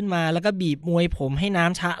ผุดขึ้นมาแล้วก็บีบมวยผมให้น้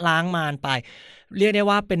ำชะล้างมารไปเรียกได้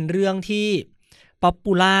ว่าเป็นเรื่องที่ป๊อป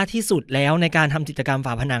ปูล่าที่สุดแล้วในการทำจิตรกรรมฝ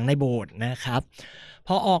าผนังในโบสถ์นะครับพ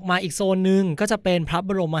อออกมาอีกโซนนึงก็จะเป็นพระบ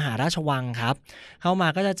รมมหาราชวังครับเข้ามา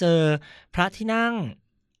ก็จะเจอพระที่นั่ง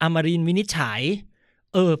อมรินทร์วินิจฉัย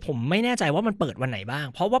ผมไม่แน่ใจว่ามันเปิดวันไหนบ้าง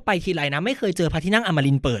เพราะว่าไปทีไรนะไม่เคยเจอพระที่นั่งอม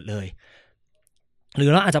รินทร์เปิดเลยหรือ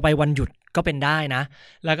เราอาจจะไปวันหยุดก็เป็นได้นะ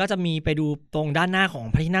แล้วก็จะมีไปดูตรงด้านหน้าของ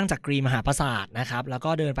พระที่นั่งจักรีมหาปราสาทนะครับแล้วก็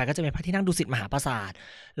เดินไปก็จะเป็นพระที่นั่งดุสิตมหาปราสาท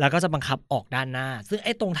แล้วก็จะบังคับออกด้านหน้าซึ่งไ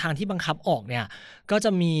อ้ตรงทางที่บังคับออกเนี่ยก็จ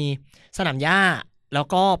ะมีสนามหญ้าแล้ว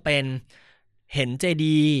ก็เป็นเห็นเจ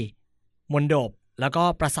ดีย์มณฑปแล้วก็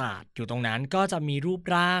ปราสาทอยู่ตรงนั้นก็จะมีรูป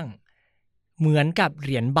ร่างเหมือนกับเห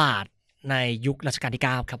รียญบาทในยุครัชกาลที่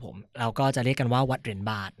9ครับผมเราก็จะเรียกกันว่าวัดเหรียญ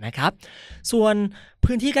บาทนะครับส่วน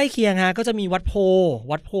พื้นที่ใกล้เคียงฮะก็จะมีวัดโพ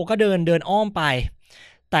ก็เดินอ้อมไป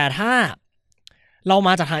แต่ถ้าเราม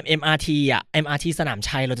าจากทาง MRT MRT สนาม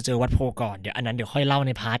ชัยเราจะเจอวัดโพก่อนเดี๋ยวค่อยเล่าใ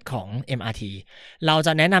นพาร์ทของ MRT เราจ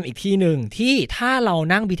ะแนะนำอีกที่หนึ่งที่ถ้าเรา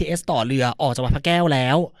นั่ง BTS ต่อเรือออกจากวัดพระแก้วแล้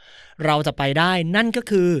วเราจะไปได้นั่นก็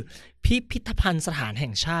คือพิพิธภัณฑ์สถานแห่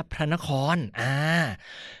งชาติพระนคร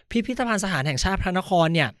พิพิธภัณฑ์สถานแห่งชาติพระนคร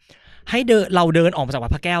เนี่ยให้เราเดินออกมาจากวั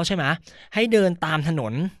ดพระแก้วใช่ไหมให้เดินตามถน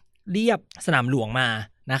นเลียบสนามหลวงมา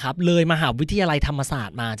นะครับเลยมหาวิทยาลัยธรรมศาสต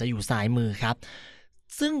ร์มาจะอยู่ซ้ายมือครับ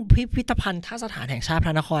ซึ่งพิพิธภัณฑ์สถานแห่งชาติพ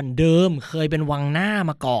ระนครเดิมเคยเป็นวังหน้า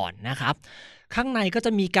มาก่อนนะครับข้างในก็จ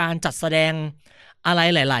ะมีการจัดแสดงอะไร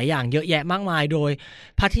หลายๆอย่างเยอะแยะมากมายโดย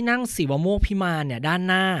พระที่นั่งศิวโมกข์พิมานเนี่ยด้าน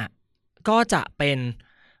หน้าก็จะเป็น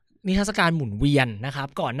นิทรรศการหมุนเวียนนะครับ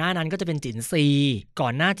ก่อนหน้านั้นก็จะเป็นจิ๋นซีก่อ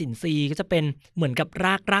นหน้าจิ๋นซีก็จะเป็นเหมือนกับ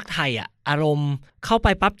รากไทยอารมณ์เข้าไป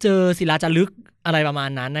ปั๊บเจอศิลาจารึกอะไรประมาณ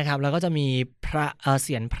นั้นนะครับแล้วก็จะมีพระเ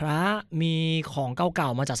สียรพระมีของเก่า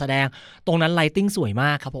ๆมาจัดแสดงตรงนั้นไลติ้งสวยม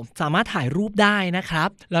ากครับผมสามารถถ่ายรูปได้นะครับ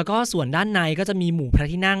แล้วก็ส่วนด้านในก็จะมีหมู่พระ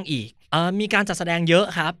ที่นั่งอีกมีการจัดแสดงเยอะ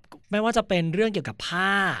ครับไม่ว่าจะเป็นเรื่องเกี่ยวกับผ้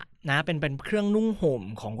านะเป็นเครื่องนุ่งห่ม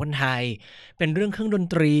ของคนไทยเป็นเรื่องเครื่องดน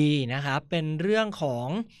ตรีนะครับเป็นเรื่องของ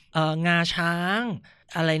งาช้าง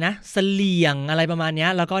อะไรนะเสลี่ยงอะไรประมาณนี้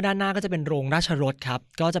แล้วก็ด้านหน้าก็จะเป็นโรงราชรถครับ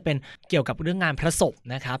ก็จะเป็นเกี่ยวกับเรื่องงานพระศพ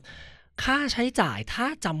นะครับค่าใช้จ่ายถ้า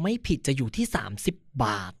จำไม่ผิดจะอยู่ที่30 บ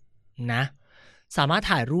าทนะสามารถ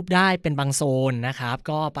ถ่ายรูปได้เป็นบางโซนนะครับ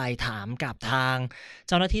ก็ไปถามกับทางเ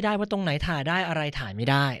จ้าหน้าที่ได้ว่าตรงไหนถ่ายได้อะไรถ่ายไม่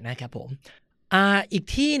ได้นะครับผมอีก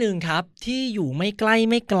ที่หนึ่งครับที่อยู่ไม่ไ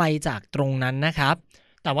กลจากตรงนั้นนะครับ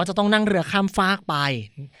แต่ว่าจะต้องนั่งเรือข้ามฟากไป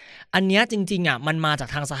อันนี้จริงๆมันมาจาก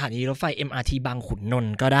ทางสถานีรถไฟ MRT บางขุนนน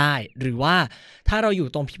ท์ก็ได้หรือว่าถ้าเราอยู่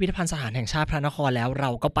ตรงพิพิธภัณฑ์สถานแห่งชาติพระนครแล้วเรา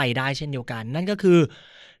ก็ไปได้เช่นเดียวกันนั่นก็คือ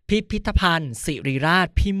พิพิธภัณฑ์ศิริราช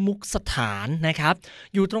พิมุขสถานนะครับ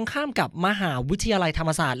อยู่ตรงข้ามกับมหาวิทยาลัยธรร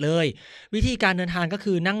มศาสตร์เลยวิธีการเดินทางก็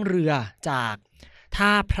คือนั่งเรือจากท่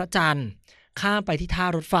าพระจันทร์ข้ามไปที่ท่า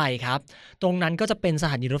รถไฟครับตรงนั้นก็จะเป็นส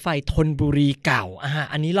ถานีรถไฟธนบุรีเก่า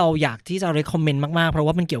อันนี้เราอยากที่จะ recommend มากๆเพราะ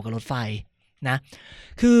ว่ามันเกี่ยวกับรถไฟนะ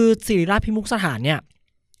คือศิริราชพิมุขสถานเนี่ย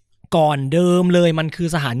ก่อนเดิมเลยมันคือ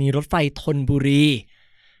สถานีรถไฟธนบุรี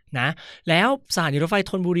นะแล้วสถานีรถไฟ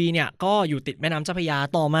ธนบุรีเนี่ยก็อยู่ติดแม่น้ำเจ้าพระยา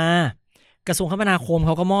ต่อมากระทรวงคมนาคมเข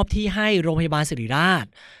าก็มอบที่ให้โรงพยาบาลศิริราช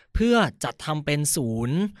เพื่อจัดทำเป็นศูน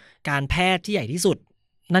ย์การแพทย์ที่ใหญ่ที่สุด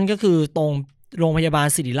นั่นก็คือตรงโรงพยาบาล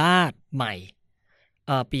ศิริราชใหม่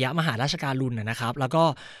ปิยมหาราชการุณนะครับแล้วก็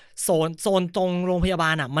โซนตรงโรงพยาบา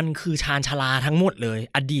ลมันคือชานชาลาทั้งหมดเลย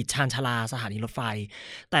อดีตชานชาลาสถานีรถไฟ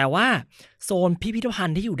แต่ว่าโซนพิพิธภัณ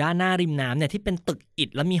ฑ์ที่อยู่ด้านหน้าริมน้ำเนี่ยที่เป็นตึกอิฐ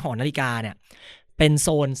และมีหอนาฬิกาเนี่ยเป็นโซ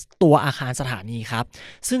นตัวอาคารสถานีครับ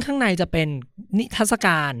ซึ่งข้างในจะเป็นนิทรรศก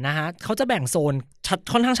ารนะฮะเขาจะแบ่งโซน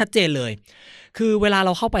ค่อนข้างชัดเจนเลยคือเวลาเร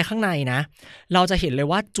าเข้าไปข้างในนะเราจะเห็นเลย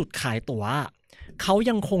ว่าจุดขายตั๋วเขา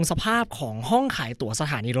ยังคงสภาพของห้องขายตั๋วส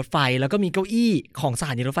ถานีรถไฟแล้วก็มีเก้าอี้ของสถ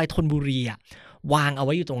านีรถไฟธนบุรีวางเอาไ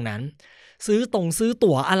ว้อยู่ตรงนั้นซื้อ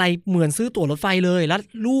ตั๋วอะไรเหมือนซื้อตั๋วรถไฟเลยแล้ว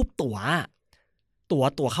รูปตั๋ว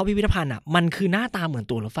เข้าพิพิธภัณฑ์มันคือหน้าตาเหมือน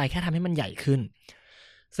ตั๋วรถไฟแค่ทำให้มันใหญ่ขึ้น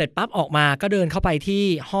เสร็จปั๊บออกมาก็เดินเข้าไปที่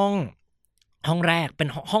ห้องแรกเป็น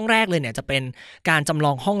ห้องแรกเลยเนี่ยจะเป็นการจำล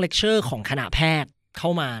องห้องเลคเชอร์ของคณะแพทย์เข้า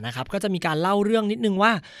มานะครับก็จะมีการเล่าเรื่องนิดนึงว่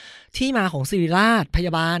าที่มาของศิริราชพย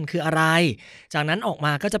าบาลคืออะไรจากนั้นออกม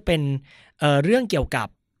าก็จะเป็นเรื่องเกี่ยวกับ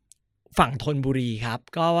ฝั่งธนบุรีครับ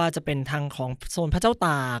ก็ว่าจะเป็นทางของโซนพระเจ้าต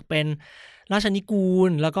ากเป็นราชนิกู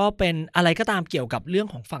ลแล้วก็เป็นอะไรก็ตามเกี่ยวกับเรื่อง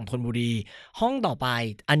ของฝั่งธนบุรีห้องต่อไป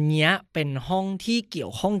อันเนี้ยเป็นห้องที่เกี่ย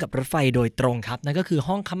วข้องกับรถไฟโดยตรงครับนั่นก็คือ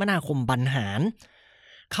ห้องคมนาคมบรรหาร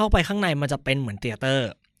เข้าไปข้างในมันจะเป็นเหมือนเธียเตอร์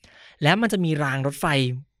และมันจะมีรางรถไฟ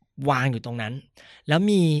วางอยู่ตรงนั้นแล้ว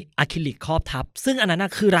มีอะคริลิกครอบทับซึ่งอันนั้น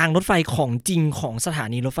คือรางรถไฟของจริงของสถา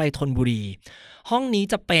นีรถไฟธนบุรีห้องนี้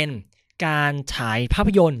จะเป็นการฉายภาพ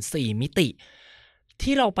ยนตร์4มิติ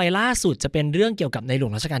ที่เราไปล่าสุดจะเป็นเรื่องเกี่ยวกับในหลว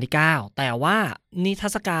งรัชกาลที่9แต่ว่านิทร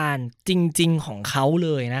รศการจริงๆของเขาเล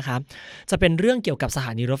ยนะครับจะเป็นเรื่องเกี่ยวกับสถ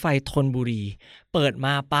านีรถไฟธนบุรีเปิดม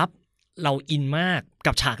าปั๊บเราอินมาก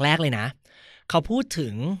กับฉากแรกเลยนะเขาพูดถึ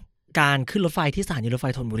งการขึ้นรถไฟที่สถานีรถไฟ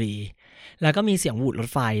ธนบุรีแล้วก็มีเสียงหวูดรถ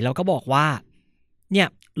ไฟแล้วก็บอกว่าเนี่ย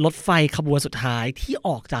รถไฟขบวนสุดท้ายที่อ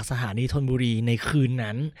อกจากสถานีธนบุรีในคืน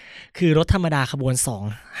นั้นคือรถธรรมดาขบวน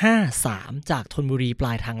253จากธนบุรีปล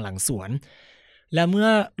ายทางหลังสวนและเมื่อ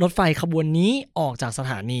รถไฟขบวนนี้ออกจากส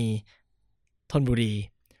ถานีธนบุรี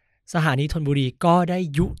สถานีธนบุรีก็ได้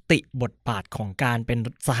ยุติบทบาทของการเป็น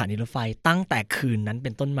สถานีรถไฟตั้งแต่คืนนั้นเป็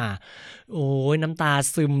นต้นมาโอ้ยน้ำตา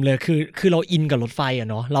ซึมเลยคือเราอินกับรถไฟ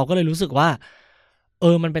เนาะเราก็เลยรู้สึกว่า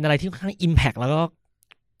มันเป็นอะไรที่ค่อนข้างอิมแพคแล้วก็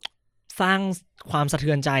สร้างความสะเทื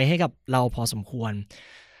อนใจให้กับเราพอสมควร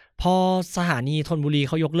พอสถานีธนบุรีเ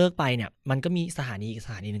ขายกเลิกไปเนี่ยมันก็มีสถานีอีกส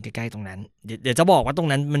ถานีนึงใกล้ๆตรงนั้นเดี๋ยวจะบอกว่าตรง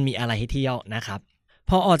นั้นมันมีอะไรให้เที่ยวนะครับ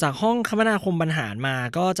พอออกจากห้องคมนาคมบรรหารมา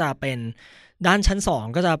ก็จะเป็นด้านชั้น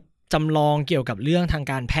2ก็จะจำลองเกี่ยวกับเรื่องทาง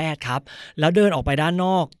การแพทย์ครับแล้วเดินออกไปด้านน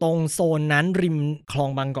อกตรงโซนนั้นริมคลอง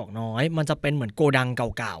บางกอกน้อยมันจะเป็นเหมือนโกดังเ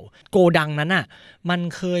ก่าๆโกดังนั้นมัน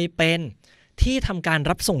เคยเป็นที่ทำการ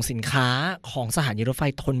รับส่งสินค้าของสถานีรถไฟ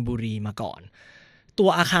ธนบุรีมาก่อนตัว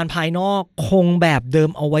อาคารภายนอกคงแบบเดิ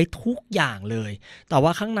มเอาไว้ทุกอย่างเลยแต่ว่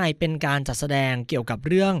าข้างในเป็นการจัดแสดงเกี่ยวกับ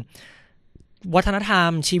เรื่องวัฒนธรรม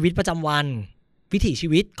ชีวิตประจำวันวิถีชี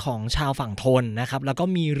วิตของชาวฝั่งธนนะครับแล้วก็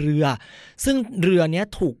มีเรือซึ่งเรือนี้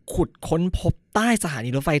ถูกขุดค้นพบใต้สถานี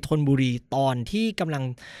รถไฟธนบุรีตอนที่กำลัง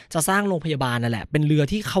จะสร้างโรงพยาบาลนั่นแหละเป็นเรือ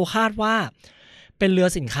ที่เขาคาดว่าเป็นเรือ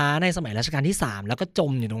สินค้าในสมัยรัชกาลที่3แล้วก็จ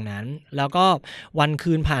มอยู่ตรงนั้นแล้วก็วัน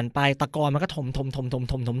คืนผ่านไปตะกอนมันก็ถม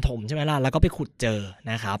ใช่ไหมล่ะแล้วก็ไปขุดเจอ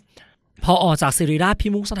นะครับพอออกจากศิริราชพิ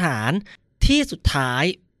มุขสถานที่สุดท้าย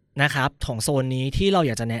นะครับของโซนนี้ที่เราอ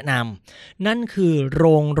ยากจะแนะนำนั่นคือโร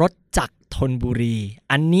งรถจักรธนบุรี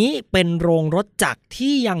อันนี้เป็นโรงรถจักร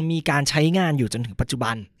ที่ยังมีการใช้งานอยู่จนถึงปัจจุ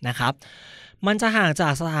บันนะครับมันจะห่างจา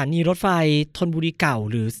กสถานีรถไฟธนบุรีเก่า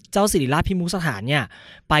หรือเจ้าศิริราชพิมุขสถานเนี่ย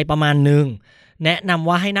ไปประมาณนึงแนะนำ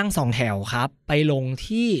ว่าให้นั่ง2แถวครับไปลง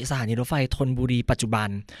ที่สถานีรถไฟธนบุรีปัจจุบัน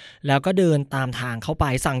แล้วก็เดินตามทางเข้าไป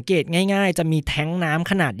สังเกตง่ายๆจะมีแท้งน้ำ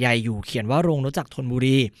ขนาดใหญ่อยู่เขียนว่าโรงรถจักรธนบุ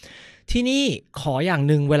รีที่นี่ขออย่าง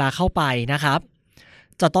หนึ่งเวลาเข้าไปนะครับ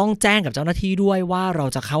จะต้องแจ้งกับเจ้าหน้าที่ด้วยว่าเรา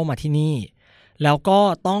จะเข้ามาที่นี่แล้วก็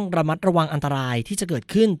ต้องระมัดระวังอันตรายที่จะเกิด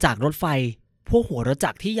ขึ้นจากรถไฟพวกหัวรถ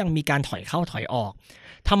จักรที่ยังมีการถอยเข้าถอยออก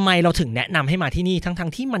ทำไมเราถึงแนะนำให้มาที่นี่ทั้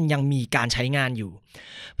งที่มันยังมีการใช้งานอยู่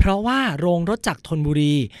เพราะว่าโรงรถจักรธนบุ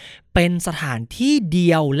รีเป็นสถานที่เดี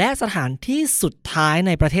ยวและสถานที่สุดท้ายใ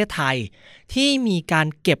นประเทศไทยที่มีการ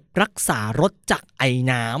เก็บรักษารถจักรไอ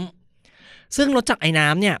น้ำซึ่งรถจักรไอน้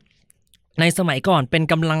ำเนี่ยในสมัยก่อนเป็น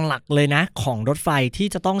กำลังหลักเลยนะของรถไฟที่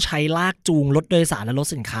จะต้องใช้ลากจูงรถโดยสารและรถ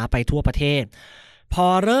สินค้าไปทั่วประเทศพอ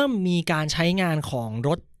เริ่มมีการใช้งานของร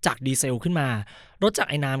ถจักรดีเซลขึ้นมารถจักร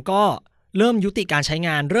ไอน้ำก็เริ่มยุติการใช้ง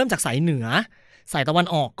านเริ่มจากสายเหนือสายตะวัน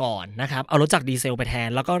ออกก่อนนะครับเอารถจักรดีเซลไปแทน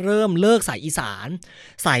แล้วก็เริ่มเลิกสายอีสาน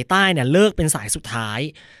สายใต้เนี่ยเลิกเป็นสายสุดท้าย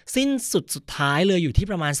สิ้นสุดท้ายเลยอยู่ที่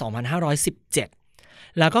ประมาณ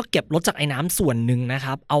2517แล้วก็เก็บรถจักรไอน้ำส่วนหนึ่งนะค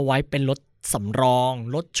รับเอาไว้เป็นรถสำรอง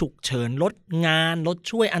รถฉุกเฉินรถงานรถ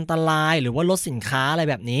ช่วยอันตรายหรือว่ารถสินค้าอะไร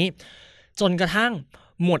แบบนี้จนกระทั่ง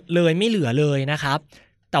หมดเลยไม่เหลือเลยนะครับ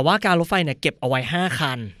แต่ว่าการรถไฟเนี่ยเก็บเอาไว้5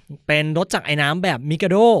คันเป็นรถจักรไอ้น้ำแบบมิกา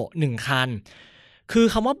โด1คันคือ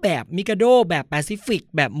คำว่าแบบมิกาโดแบบแปซิฟิก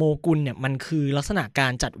แบบโมกุลเนี่ยมันคือลักษณะกา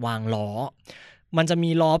รจัดวางล้อมันจะมี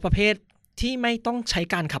ล้อประเภทที่ไม่ต้องใช้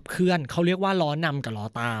การขับเคลื่อนเขาเรียกว่าล้อนำกับล้อ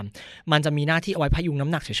ตามมันจะมีหน้าที่เอาไว้พยุงน้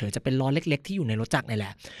ำหนักเฉยๆจะเป็นล้อเล็กๆที่อยู่ในรถจักรนี่แหล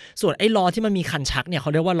ะส่วนไอ้ล้อที่มันมีคันชักเนี่ยเข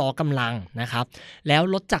าเรียกว่าล้อกำลังนะครับแล้ว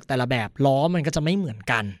รถจักรแต่ละแบบล้อมันก็จะไม่เหมือน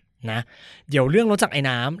กันนะเดี๋ยวเรื่องรถจักรไอ้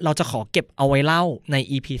น้ำเราจะขอเก็บเอาไว้เล่าใน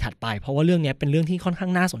EP ถัดไปเพราะว่าเรื่องนี้เป็นเรื่องที่ค่อนข้า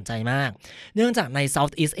งน่าสนใจมากเนื่องจากใน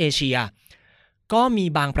Southeast Asia ก็มี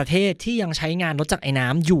บางประเทศที่ยังใช้งานรถจักรไอ้น้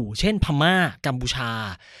ำอยู่เช่นพม่ากัมพูชา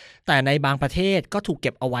แต่ในบางประเทศก็ถูกเ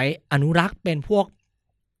ก็บเอาไว้อนุรักษ์เป็นพวก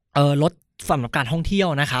รถสำหรับการท่องเที่ยว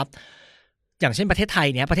นะครับอย่างเช่นประเทศไทย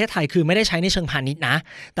เนี่ยประเทศไทยคือไม่ได้ใช้ในเชิงพาณิชย์นะ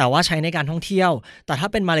แต่ว่าใช้ในการท่องเที่ยวแต่ถ้า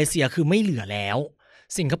เป็นมาเลเซียคือไม่เหลือแล้ว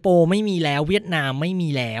สิงคโปร์ไม่มีแล้วเวียดนามไม่มี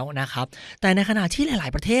แล้วนะครับแต่ในขณะที่หลา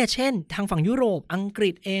ยๆประเทศเช่นทางฝั่งยุโรปอังกฤ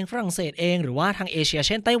ษเองฝรั่งเศสเองหรือว่าทางเอเชียเ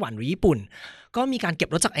ช่นไต้หวันหรือญี่ปุ่นก็มีการเก็บ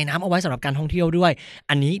รถจักรไอ้น้ำเอาไว้สำหรับการท่องเที่ยวด้วย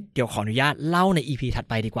อันนี้เดี๋ยวขออนุญาตเล่าใน EP ถัด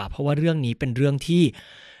ไปดีกว่าเพราะว่าเรื่องนี้เป็นเรื่องที่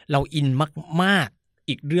เราอินมากๆ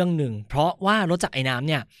อีกเรื่องหนึ่งเพราะว่ารถจักรไอ้น้ำ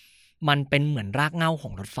เนี่ยมันเป็นเหมือนรากเหง้าขอ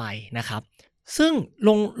งรถไฟนะครับซึ่ง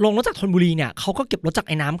ลงรถจักรธนบุรีเนี่ยเขาก็เก็บรถจักรไ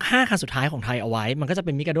อ้น้ำ5คันสุดท้ายของไทยเอาไว้มันก็จะเ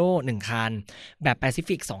ป็นมิกาโด1คันแบบแปซิ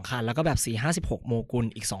ฟิก2คันแล้วก็แบบ456โมกุล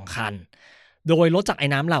อีก2คันโดยรถจักรไอ้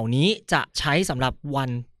น้ำเหล่านี้จะใช้สำหรับวัน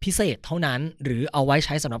พิเศษเท่านั้นหรือเอาไว้ใ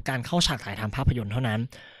ช้สำหรับการเข้าฉากถ่ายทำภาพยนตร์เท่านั้น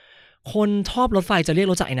คนชอบรถไฟจะเรียก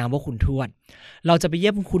รถจักรไอ้น้ำว่าคุณทวดเราจะไปเยี่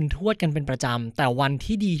ยมคุณทวดกันเป็นประจำแต่วัน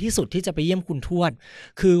ที่ดีที่สุดที่จะไปเยี่ยมคุณทวด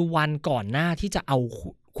คือวันก่อนหน้าที่จะเอา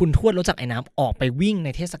คุณทวดรถจักรไอ้น้ำออกไปวิ่งใน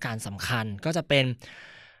เทศกาลสำคัญก็จะเป็น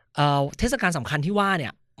เทศกาลสำคัญที่ว่าเนี่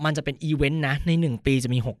ยมันจะเป็นอีเวนต์นะใน1ปีจะ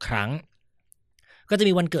มี6ครั้งก็จะ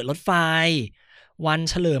มีวันเกิดรถไฟวัน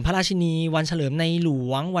เฉลิมพระราชินีวันเฉลิมในหล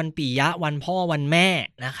วงวันปิยะวันพ่อวันแม่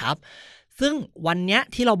นะครับซึ่งวันเนี้ย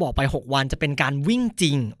ที่เราบอกไป6วันจะเป็นการวิ่งจ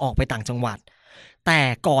ริงออกไปต่างจังหวัดแต่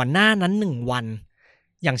ก่อนหน้านั้น1วัน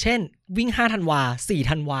อย่างเช่นวิ่ง5ธันวา4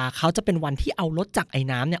ธันวาเขาจะเป็นวันที่เอารถจักรไอ้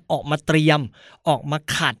น้ำเนี่ยออกมาเตรียมออกมา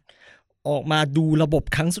ขัดออกมาดูระบบ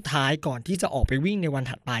ครั้งสุดท้ายก่อนที่จะออกไปวิ่งในวัน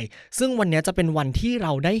ถัดไปซึ่งวันนี้จะเป็นวันที่เร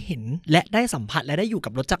าได้เห็นและได้สัมผัสและได้อยู่กั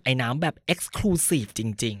บรถจักรไอ้น้ำแบบ Exclusive จ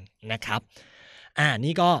ริงๆนะครับ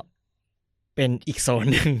นี่ก็เป็นอีกโซน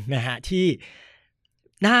หนึ่งนะฮะที่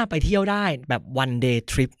น่าไปเที่ยวได้แบบ one day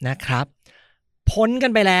trip นะครับพ้นกั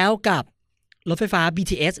นไปแล้วกับรถไฟฟ้า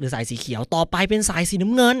BTS หรือสายสีเขียวต่อไปเป็นสายสีน้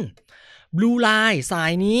ำเงิน Blue Line สา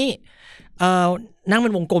ยนี้นั่งเป็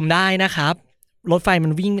นวงกลมได้นะครับรถไฟมั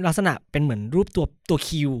นวิ่งลักษณะเป็นเหมือนรูปตัว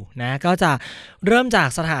คิวนะก็จะเริ่มจาก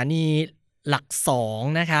สถานีหลัก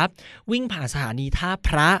2นะครับวิ่งผ่านสถานีท่าพ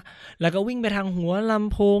ระแล้วก็วิ่งไปทางหัวล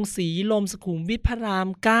ำโพงสีลมสุขุมวิทพระราม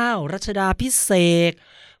9รัชดาภิเษก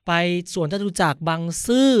ไปสวนจตุจักรบาง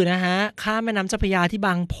ซื่อนะฮะข้ามแม่น้ำเจ้าพระยาที่บ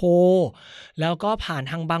างโพแล้วก็ผ่าน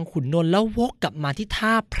ทางบางขุนนนท์แล้ววกกลับมาที่ท่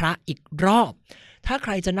าพระอีกรอบถ้าใค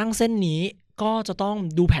รจะนั่งเส้นนี้ก็จะต้อง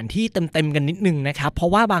ดูแผนที่เต็มๆกันนิดนึงนะครับเพรา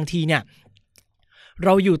ะว่าบางทีเนี่ยเร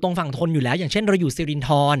าอยู่ตรงฝั่งธนอยู่แล้วอย่างเช่นเราอยู่สิรินธ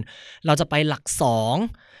รเราจะไปหลัก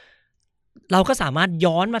2เราก็สามารถ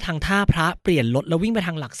ย้อนมาทางท่าพระเปลี่ยนรถแล้ววิ่งไปท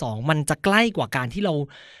างหลัก2มันจะใกล้กว่าการที่เรา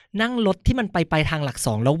นั่งรถที่มันไปทางหลัก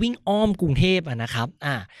2แล้ววิ่งอ้อมกรุงเทพนะครับ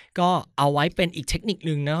ก็เอาไว้เป็นอีกเทคนิค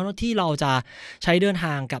นึงนะที่เราจะใช้เดินท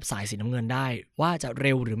างกับสายสีน้ำเงินได้ว่าจะเ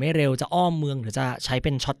ร็วหรือไม่เร็วจะอ้อมเมืองหรือจะใช้เ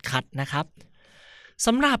ป็นช็อตคัทนะครับส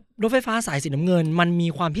ำหรับรถไฟฟ้าสายสีน้ำเงินมันมี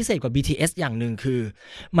ความพิเศษกว่า BTS อย่างหนึ่งคือ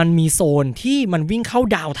มันมีโซนที่มันวิ่งเข้า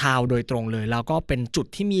ดาวน์ทาวน์โดยตรงเลยแล้วก็เป็นจุด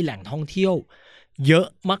ที่มีแหล่งท่องเที่ยวเยอะ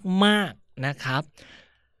มากๆนะครับ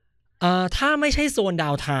ถ้าไม่ใช่โซนดา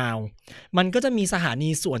วน์ทาวน์มันก็จะมีสถานี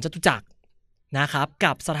สวนจตุจักรนะครับ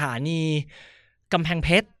กับสถานีกำแพงเพ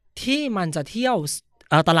ชรที่มันจะเที่ยว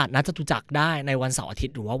ตลาดนัดจตุจักรได้ในวันเสาร์อาทิต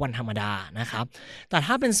ย์หรือว่าวันธรรมดานะครับแต่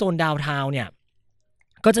ถ้าเป็นโซนดาวน์ทาวน์เนี่ย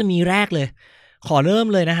ก็จะมีแรกเลยขอเริ่ม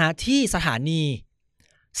เลยนะฮะที่สถานี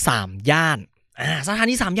3ย่านสถา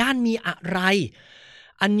นี3ย่านมีอะไร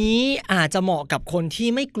อันนี้อาจจะเหมาะกับคนที่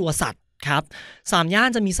ไม่กลัวสัตว์ครับ3ย่าน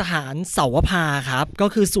จะมีสถานเสาวภาครับก็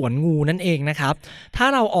คือสวนงูนั่นเองนะครับถ้า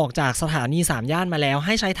เราออกจากสถานี3ย่านมาแล้วใ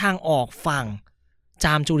ห้ใช้ทางออกฝั่งจ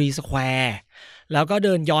ามจุรีสแควร์แล้วก็เ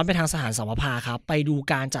ดินย้อนไปทางสถานเสาวภาครับไปดู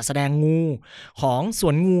การจัดแสดงงูของส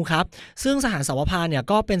วนงูครับซึ่งสถานเสาวภาเนี่ย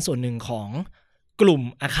ก็เป็นส่วนหนึ่งของกลุ่ม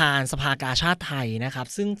อาคารสภากาชาดไทยนะครับ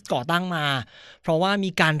ซึ่งก่อตั้งมาเพราะว่ามี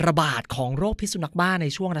การระบาดของโรคพิษสุนัขบ้าใน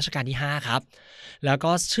ช่วงรัชกาลที่5ครับแล้ว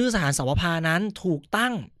ก็ชื่อสถานเสาวภานั้นถูกตั้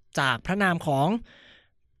งจากพระนามของ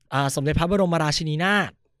สมเด็จพระบรมราชินีนา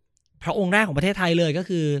ถ พระองค์แรกของประเทศไทยเลยก็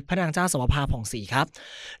คือพระนางเจ้าสวภาผ่องศรีครับ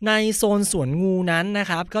ในโซนสวนงูนั้นนะ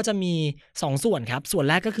ครับก็จะมี2ส่วนครับส่วน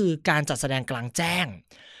แรกก็คือการจัดแสดงกลางแจ้ง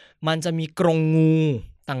มันจะมีกรงงู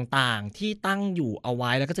ต่างๆที่ตั้งอยู่เอาไ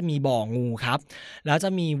ว้แล้วก็จะมีบ่องูครับแล้วจะ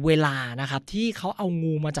มีเวลานะครับที่เขาเอา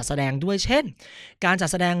งูมาจัดแสดงด้วยเช่นการจัด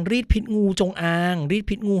แสดงรีดพิษงูจงอางรีด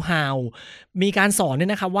พิษงูเห่ามีการสอนด้ว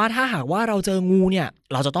ยนะครับว่าถ้าหากว่าเราเจองูเนี่ย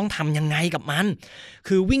เราจะต้องทำยังไงกับมัน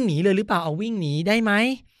คือวิ่งหนีเลยหรือเปล่าเอาวิ่งหนีได้ไหม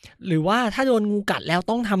หรือว่าถ้าโดนงูกัดแล้ว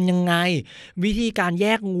ต้องทำยังไงวิธีการแย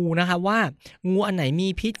กงูนะครับว่างูอันไหนมี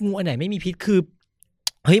พิษงูอันไหนไม่มีพิษคือ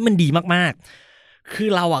เฮ้ยมันดีมากๆคือ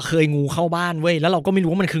เราอ่ะเคยงูเข้าบ้านเว้ยแล้วเราก็ไม่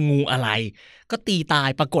รู้ว่ามันคืองูอะไรก็ตีตาย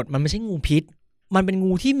ปรากฏมันไม่ใช่งูพิษมันเป็น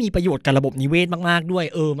งูที่มีประโยชน์กับระบบนิเวศมากๆด้วย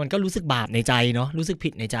มันก็รู้สึกบาปในใจเนาะรู้สึกผิ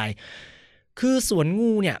ดในใจคือสวน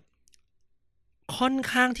งูเนี่ยค่อน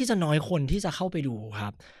ข้างที่จะน้อยคนที่จะเข้าไปดูครั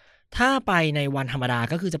บถ้าไปในวันธรรมดา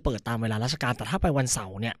ก็คือจะเปิดตามเวลาราชการแต่ถ้าไปวันเสา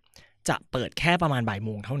ร์เนี่ยจะเปิดแค่ประมาณบ่ายโม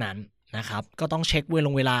งเท่านั้นนะครับก็ต้องเช็ค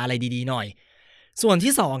เวลาอะไรดีๆหน่อยส่วน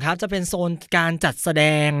ที่2ครับจะเป็นโซนการจัดแสด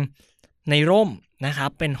งในร่มนะครับ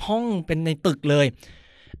เป็นห้องเป็นในตึกเลย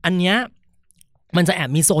อันเนี้ยมันจะแอบ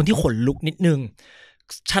มีโซนที่ขนลุกนิดนึง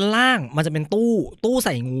ชั้นล่างมันจะเป็นตู้ใ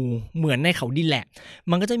ส่งูเหมือนในเขาดินแหละ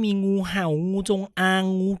มันก็จะมีงูเห่างูจงอาง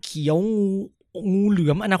งูเขียวงูเหลื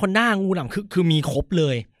อมอนาคอนดางูหลามคือมีครบเล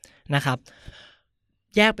ยนะครับ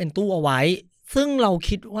แยกเป็นตู้เอาไว้ซึ่งเรา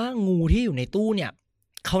คิดว่างูที่อยู่ในตู้เนี่ย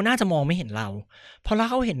เขาน่าจะมองไม่เห็นเราเพราะถ้า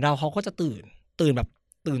เขาเห็นเราเขาก็จะตื่นแบบ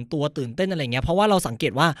ตื่นตัวตื่นเต้นอะไรเงี้ยเพราะว่าเราสังเก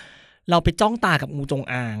ตว่าเราไปจ้องตากับงูจง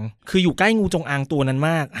อางคืออยู่ใกล้งูจงอางตัวนั้น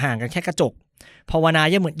มากห่างกันแค่กระจกภาวนา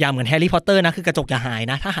อย่าเหมือนแฮร์รี่พอตเตอร์นะคือกระจกอย่าหาย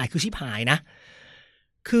นะถ้าหายคือชิบหายนะ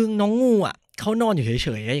คือน้องงูอ่ะเขานอนอยู่เฉ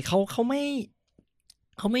ยๆเขาไ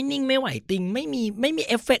ม่นิ่งไม่ไหวติงไม่มี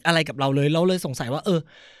เอฟเฟกต์อะไรกับเราเลยสงสัยว่า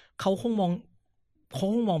เขาคงม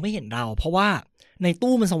องไม่เห็นเราเพราะว่าใน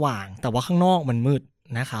ตู้มันสว่างแต่ว่าข้างนอกมันมืด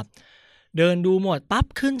นะครับเดินดูหมดปั๊บ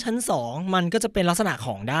ขึ้นชั้น2มันก็จะเป็นลักษณะข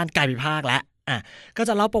องด้านกายวิภาคแล้วก็จ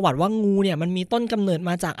ะเล่าประวัติว่างูเนี่ยมันมีต้นกำเนิด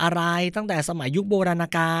มาจากอะไรตั้งแต่สมัยยุคโบราณ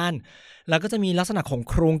กาลแล้วก็จะมีลักษณะของ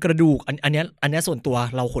โครงกระดูกอันเนี้ยส่วนตัว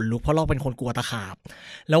เราขนลุกเพราะเราเป็นคนกลัวตะขาบ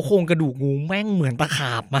แล้วโครงกระดูกงูแม่งเหมือนตะข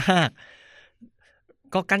าบมาก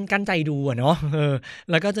ก็กั้นใจดูเนาะ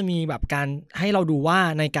แล้วก็จะมีแบบการให้เราดูว่า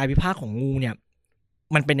ในกายวิภาคของงูเนี่ย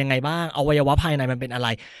มันเป็นยังไงบ้างอวัยวะภายในมันเป็นอะไร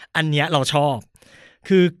อันเนี้ยเราชอบ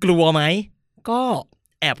คือกลัวไหมก็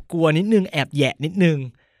แอบกลัวนิดนึงแอบแยะนิดนึง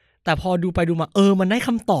แต่พอดูไปดูมามันได้ค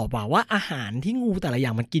ำตอบว่าอาหารที่งูแต่ละอย่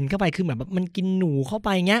างมันกินเข้าไปคือแบบมันกินหนูเข้าไป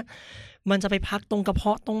เงี้ยมันจะไปพักตรงกระเพ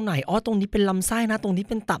าะตรงไหนตรงนี้เป็นลำไส้นะตรงนี้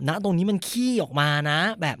เป็นตับนะตรงนี้มันขี้ออกมานะ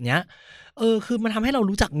แบบเนี้ยคือมันทำให้เรา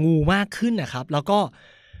รู้จักงูมากขึ้นนะครับแล้วก็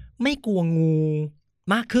ไม่กลัวงู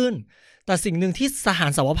มากขึ้นแต่สิ่งหนึ่งที่สห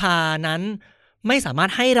สวภานั้นไม่สามาร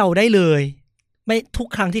ถให้เราได้เลยไม่ทุก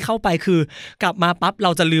ครั้งที่เข้าไปคือกลับมาปั๊บเร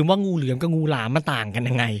าจะลืมว่างูเหลือมกับงูหลามมันต่างกัน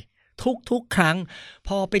ยังไงทุกครั้งพ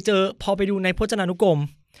อไปดูในพจนานุกรม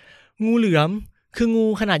งูเหลือมคืองู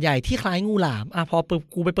ขนาดใหญ่ที่คล้ายงูหลามพอ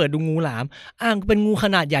กูไปเปิดดูงูหลามเป็นงูข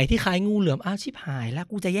นาดใหญ่ที่คล้ายงูเหลือมชิบหายแล้ว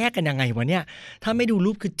กูจะแยกกันยังไงวะเนี่ยถ้าไม่ดู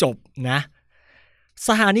รูปคือจบนะส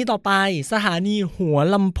ถานีต่อไปสถานีหัว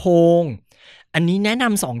ลำโพงอันนี้แนะน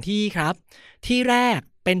ำ2ที่ครับที่แรก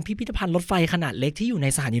เป็นพิพิธภัณฑ์รถไฟขนาดเล็กที่อยู่ใน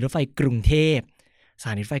สถานีรถไฟกรุงเทพสถ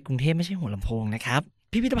านีรถไฟกรุงเทพไม่ใช่หัวลำโพงนะครับ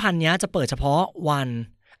พิพิธภัณฑ์นี้จะเปิดเฉพาะวัน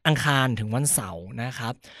อังคารถึงวันเสาร์นะครั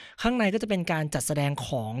บข้างในก็จะเป็นการจัดแสดงข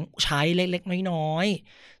องใช้เล็กๆน้อย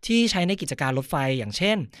ๆที่ใช้ในกิจการรถไฟอย่างเ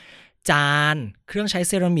ช่นจานเครื่องใช้เ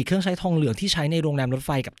ซรามิกเครื่องใช้ทองเหลืองที่ใช้ในโรงแรมรถไ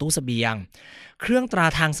ฟกับตู้เสบียงเครื่องตรา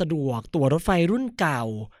ทางสะดวกตั๋วรถไฟรุ่นเก่า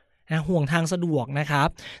ห่วงทางสะดวกนะครับ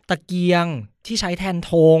ตะเกียงที่ใช้แทน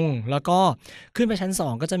ธงแล้วก็ขึ้นไปชั้น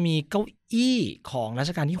2ก็จะมีเก้าอี้ของรั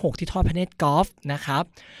ชกาลที่6ที่ทอดพระเนตรกอล์ฟนะครับ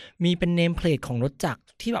มีเป็นเนมเพลทของรถจักร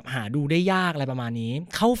ที่แบบหาดูได้ยากอะไรประมาณนี้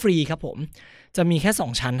เข้าฟรีครับผมจะมีแค่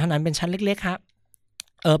2ชั้นเท่านั้นเป็นชั้นเล็กๆครับ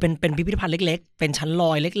เป็นพิพิธภัณฑ์เล็กๆเป็นชั้นล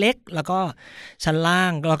อยเล็กๆแล้วก็ชั้นล่า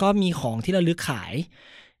งแล้วก็มีของที่ระลึกขาย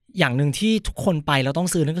อย่างหนึ่งที่ทุกคนไปเราต้อง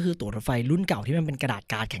ซื้อนั่นก็คือตั๋วรถไฟรุ่นเก่าที่มันเป็นกระดาษ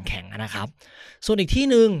การ์ดแข็งๆนะครับส่วนอีกที่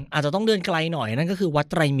นึงอาจจะต้องเดินไกลหน่อยนั่นก็คือวัด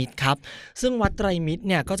ไตรมิตรครับซึ่งวัดไตรมิตร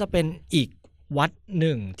เนี่ยก็จะเป็นอีกวัดห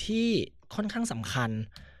นึ่งที่ค่อนข้างสำคัญ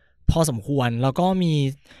พอสมควรแล้วก็มี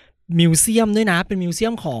มิวเซียมด้วยนะเป็นมิวเซีย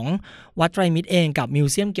มของวัดไตรมิตรเองกับมิว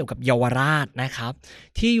เซียมเกี่ยวกับเยาวราชนะครับ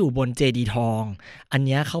ที่อยู่บนเจดีย์ทองอัน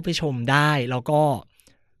นี้เข้าไปชมได้แล้วก็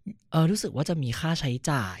รู้สึกว่าจะมีค่าใช้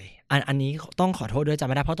จ่ายอันนี้ต้องขอโทษด้วยจำ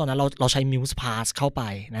ไม่ได้เพราะตอนนั้นเราใช้ Muse Pass เข้าไป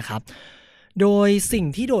นะครับโดยสิ่ง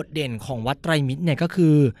ที่โดดเด่นของวัดไตรมิตรเนี่ยก็คื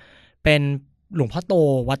อเป็นหลวงพ่อโต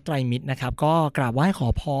วัดไตรมิตรนะครับก็กราบไหว้ขอ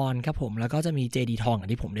พรครับผมแล้วก็จะมีเจดีย์ทองอย่า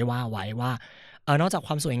งที่ผมได้ว่าไว้ว่า นอกจากค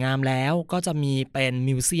วามสวยงามแล้วก็จะมีเป็น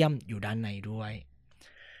มิวเซียมอยู่ด้านในด้วย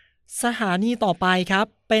สถานีต่อไปครับ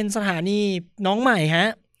เป็นสถานีน้องใหม่ฮะ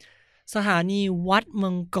สถานีวัดมั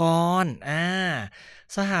งกร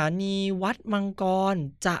สถานีวัดมังกร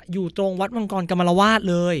จะอยู่ตรงวัดมังกรกมลวาด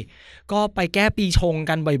เลยก็ไปแก้ปีชง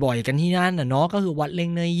กันบ่อยๆกันที่นั่นเนาะก็คือวัดเล่ง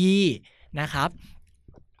เนยยี่นะครับ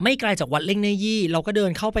ไม่ไกลจากวัดเล่งเนยยี่เราก็เดิ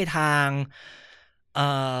นเข้าไปทาง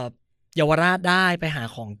เยาวราชได้ไปหา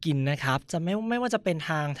ของกินนะครับจะไม่ว่าจะเป็น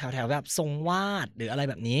ทางแถวแบบทรงวาดหรืออะไร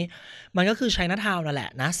แบบนี้มันก็คือไชน่าทาวน์นั่นแหละ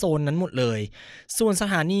นะโซนนั้นหมดเลยส่วนส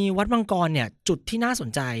ถานีวัดมังกรเนี่ยจุดที่น่าสน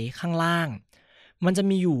ใจข้างล่างมันจะ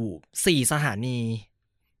มีอยู่4สถานี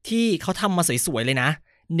ที่เขาทำมาสวยๆเลยนะ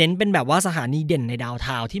เน้นเป็นแบบว่าสถานีเด่นในดาวน์ท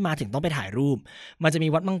าวน์ที่มาถึงต้องไปถ่ายรูปมันจะมี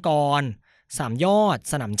วัดมังกร3 ยอด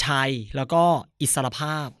สนามชัยแล้วก็อิสรภ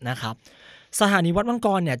าพนะครับสถานีวัดมังก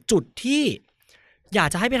รเนี่ยจุดที่อยาก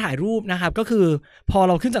จะให้ไปถ่ายรูปนะครับก็คือพอเ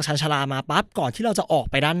ราขึ้นจากชานชาลามาปั๊บก่อนที่เราจะออก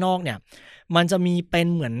ไปด้านนอกเนี่ยมันจะมีเป็น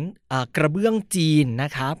เหมือนกระเบื้องจีนน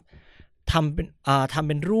ะครับทำเ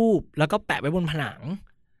ป็นรูปแล้วก็แปะไว้บนผนัง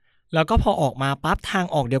แล้วก็พอออกมาปั๊บทาง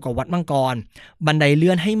ออกเดียวกับวัดมังกรบันไดเ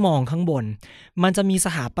ลื่อนให้มองข้างบนมันจะมีส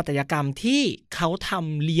ถาปัตยกรรมที่เขาท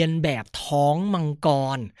ำเรียนแบบท้องมังก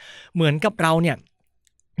รเหมือนกับเราเนี่ย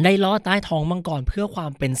ได้ลอดใต้ท้องมังกรเพื่อควา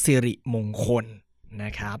มเป็นสิริมงคลน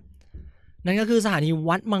ะครับนั่นก็คือสถานี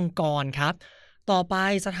วัดมังกรครับต่อไป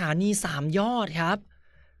สถานี3 ยอดครับ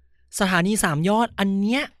สถานี3 ยอดอันเ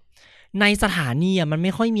นี้ยในสถานีมันไ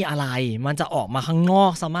ม่ค่อยมีอะไรมันจะออกมาข้างนอ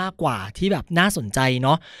กซะมากกว่าที่แบบน่าสนใจเน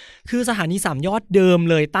าะคือสถานี3 ยอดเดิม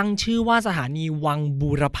เลยตั้งชื่อว่าสถานีวังบู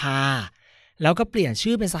รพาแล้วก็เปลี่ยน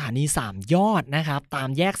ชื่อเป็นสถานี3 ยอดนะครับตาม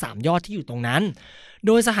แยก3 ยอดที่อยู่ตรงนั้นโ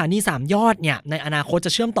ดยสถานี3 ยอดเนี่ยในอนาคตจ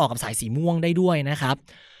ะเชื่อมต่อกับสายสีม่วงได้ด้วยนะครับ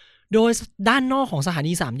โดยด้านนอกของสถา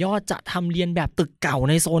นี3 ยอดจะทำเรียนแบบตึกเก่า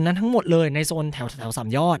ในโซนนั้นทั้งหมดเลยในโซนแถว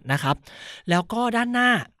3 ยอดนะครับแล้วก็ด้านหน้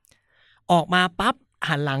าออกมาปั๊บ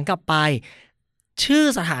หันหลังกลับไปชื่อ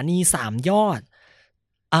สถานี3 ยอด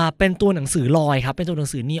เป็นตัวหนังสือลอยครับเป็นตัวหนัง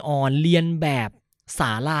สือนีออนเรียนแบบศ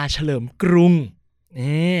าลาเฉลิมกรุง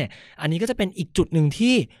อันนี้ก็จะเป็นอีกจุดหนึ่ง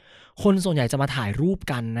ที่คนส่วนใหญ่จะมาถ่ายรูป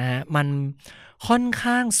กันนะฮะมันค่อน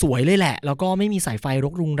ข้างสวยเลยแหละแล้วก็ไม่มีสายไฟร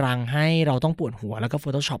กรุงรังให้เราต้องปวดหัวแล้วก็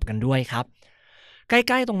Photoshop กันด้วยครับใก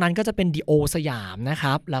ล้ๆตรงนั้นก็จะเป็นดีโอสยามนะค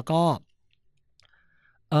รับแล้วก็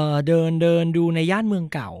เดินดูในย่านเมือง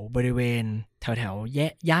เก่าบริเวณแถว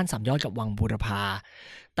ย่าน3 ยอดกับวังบูรพา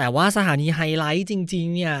แต่ว่าสถานีไฮไลท์จริง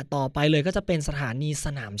ๆเนี่ยต่อไปเลยก็จะเป็นสถานีส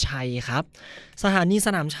นามชัยครับสถานีส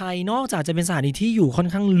นามชัยนอกจากจะเป็นสถานีที่อยู่ค่อน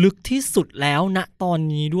ข้างลึกที่สุดแล้วณตอน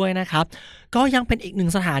นี้ด้วยนะครับก็ยังเป็นอีกหนึ่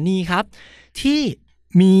งสถานีครับที่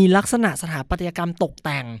มีลักษณะสถาปัตยกรรมตกแ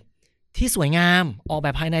ต่งที่สวยงามออกแบ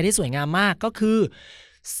บภายในได้สวยงามมากก็คือ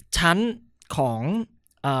ชั้นของ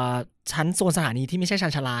ชั้นโซนสถานีที่ไม่ใช่ชา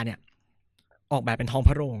นชาลาเนี่ยออกแบบเป็นท้องพ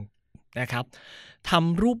ระโรงนะครับท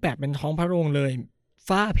ำรูปแบบเป็นท้องพระโรงเลย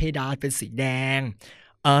ฝ้าเพดานเป็นสีแดง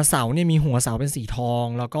เสาเนี่ยมีหัวเสาเป็นสีทอง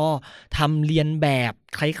แล้วก็ทำเรียนแบบ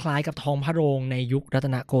คล้ายๆกับท้องพระโรงในยุครัต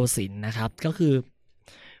นโกสินทร์นะครับก็คือ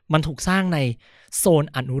มันถูกสร้างในโซน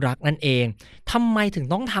อนุรักษ์นั่นเองทำไมถึง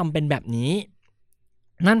ต้องทำเป็นแบบนี้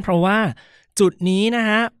นั่นเพราะว่าจุดนี้นะ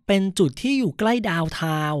ฮะเป็นจุดที่อยู่ใกล้ดาวน์ท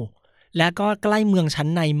าวน์และก็ใกล้เมืองชั้น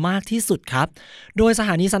ในมากที่สุดครับโดยสถ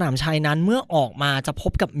านีสนามชัยนั้นเมื่อออกมาจะพ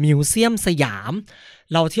บกับมิวเซียมสยาม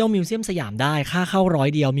เราเที่ยวมิวเซียมสยามได้ค่าเข้า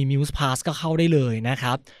100 เดียวมีมิวส์พาสก็เข้าได้เลยนะค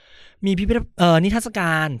รับมีนิทรรศก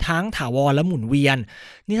ารทั้งถาวรและหมุนเวียน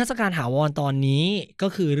นิทรรศการถาวรตอนนี้ก็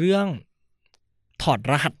คือเรื่องถอด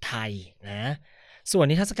รหัสไทยนะส่วน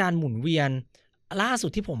นิทรรศการหมุนเวียนล่าสุด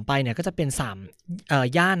ที่ผมไปเนี่ยก็จะเป็น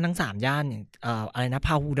ย่านทั้ง3 ย่านอย่างอะไรนะพ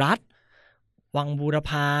าหุรัตน์วังบูร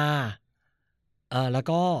พาแล้ว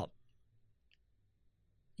ก็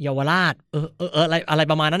เยาวราชอะไร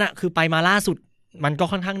ประมาณนั้นนะคือไปมาล่าสุดมันก็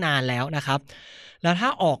ค่อนข้างนานแล้วนะครับแล้วถ้า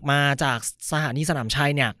ออกมาจากสถานีสนามชั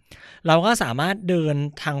ยเนี่ยเราก็สามารถเดิน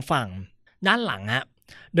ทางฝั่งด้านหลัง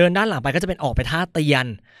เดินด้านหลังไปก็จะเป็นออกไปท่าเตียน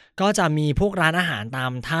ก็จะมีพวกร้านอาหารตา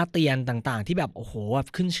มท่าเตียนต่างๆที่แบบโอ้โหแบบ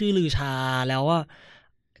ขึ้นชื่อลือชาแล้วว่า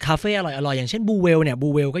คาเฟ่อร่อยๆอย่างเช่นบูเวลเนี่ยบู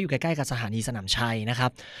เวลก็อยู่ใกล้ๆกับสถานีสนามชัยนะครั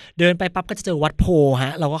บเดินไปปั๊บก็จะเจอวัดโพ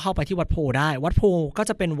เราก็เข้าไปที่วัดโพได้วัดโพก็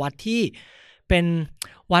จะเป็นวัดที่เป็น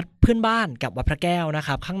วัดเพื่อนบ้านกับวัดพระแก้วนะค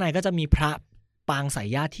รับข้างในก็จะมีพระปางสาย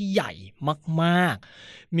ญาติที่ใหญ่มาก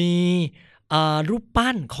ๆมีรูป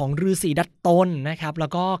ปั้นของฤาษีดัดตนนะครับแล้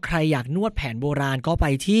วก็ใครอยากนวดแผนโบราณก็ไป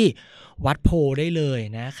ที่วัดโพได้เลย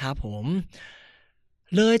นะครับผม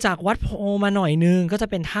เลยจากวัดโพมาหน่อยนึงก็จะ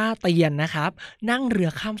เป็นท่าเตียนนะครับนั่งเรือ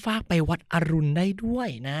ข้ามฟากไปวัดอรุณได้ด้วย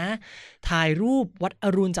นะถ่ายรูปวัดอ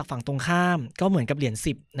รุณจากฝั่งตรงข้ามก็เหมือนกับเหรียญ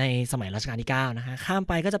10ในสมัยรัชกาลที่9นะฮะข้าม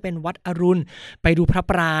ไปก็จะเป็นวัดอรุณไปดูพระ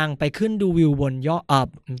ปรางไปขึ้นดูวิวบนยอด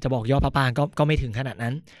จะบอกยอดพระปรางก็ไม่ถึงขนาด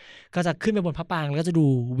นั้นก็จะขึ้นไปบนพระปรางแล้วก็จะดู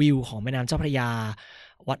วิวของแม่น้ำเจ้าพระยา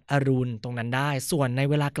วัดอรุณตรงนั้นได้ส่วนใน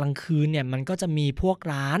เวลากลางคืนเนี่ยมันก็จะมีพวก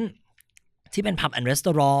ร้านที่เป็นผับแอนด์รีส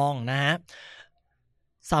อร์ทนะฮะ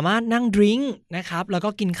สามารถนั่งดื่มนะครับแล้วก็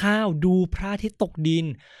กินข้าวดูพระอาทิตย์ตกดิน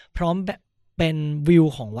พร้อมเป็นวิว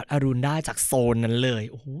ของวัดอรุณได้จากโซนนั้นเลย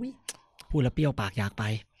โอ้โหพูดแล้วเปรี้ยวปากอยากไป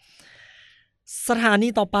สถานี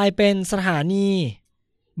ต่อไปเป็นสถานี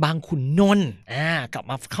บางขุนนนท์กลับ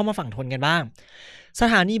มาเข้ามาฝั่งธนกันบ้างส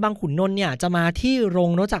ถานีบางขุนนนท์เนี่ยจะมาที่โร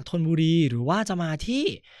งรถจักรธนบุรีหรือว่าจะมาที่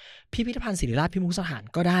พิพิธภัณฑ์ศิริราชพิมุขสถาน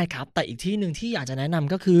ก็ได้ครับแต่อีกที่หนึ่งที่อยากจะแนะน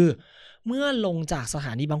ำก็คือเมื่อลงจากสถ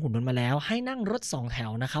านีบางขุนนนท์มาแล้วให้นั่งรถ2แถ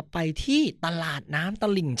วนะครับไปที่ตลาดน้ำต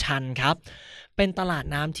ลิ่งชันครับเป็นตลาด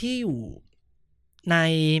น้ำที่อยู่ใน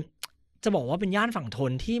จะบอกว่าเป็นย่านฝั่งธ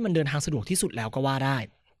นที่มันเดินทางสะดวกที่สุดแล้วก็ว่าได้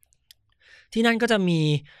ที่นั่นก็จะมี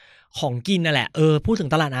ของกินนั่นแหละพูดถึง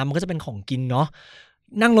ตลาดน้ำมันก็จะเป็นของกินเนาะ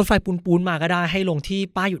นั่งรถไฟปูนๆมาก็ได้ให้ลงที่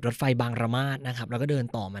ป้ายหยุดรถไฟบางระมาดนะครับแล้วก็เดิน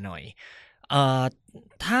ต่อมาหน่อย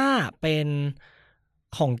ถ้าเป็น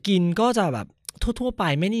ของกินก็จะแบบทั่วๆไป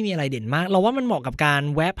ไม่ได้มีอะไรเด่นมากเราว่ามันเหมาะกับการ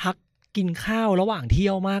แวะพักกินข้าวระหว่างเที่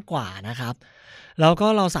ยวมากกว่านะครับแล้วก็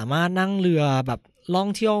เราสามารถนั่งเรือแบบล่อง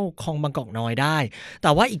เที่ยวคลองบางกอกน้อยได้แ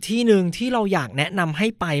ต่ว่าอีกที่นึงที่เราอยากแนะนำให้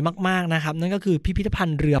ไปมากๆนะครับนั่นก็คือพิพิธภัณ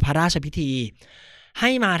ฑ์เรือพระราชพิธีให้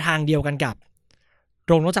มาทางเดียวกันกับโ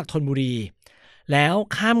รงรถจักรธนบุรีแล้ว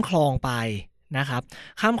ข้ามคลองไปนะครับ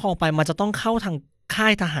ข้ามคลองไปมันจะต้องเข้าทางค่า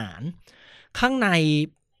ยทหารข้างใน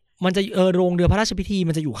มันจะโรงเรือพระราชพิธี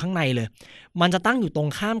มันจะอยู่ข้างในเลยมันจะตั้งอยู่ตรง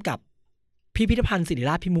ข้ามกับพิพิธภัณฑ์ศิริ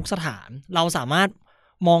ราชพิมุขสถานเราสามารถ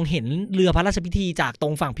มองเห็นเรือพระราชพิธีจากตร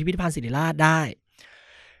งฝั่งพิพิธภัณฑ์ศิริราชได้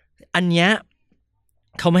อันเนี้ย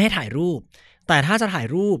เขาไม่ให้ถ่ายรูปแต่ถ้าจะถ่าย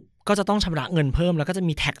รูปก็จะต้องชำระเงินเพิ่มแล้วก็จะ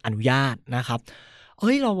มีแท็กอนุญาตนะครับ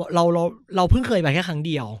เราเพิ่งเคยไปแค่ครั้ง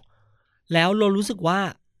เดียวแล้วเรารู้สึกว่า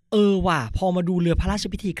ว่ะพอมาดูเรือพระราช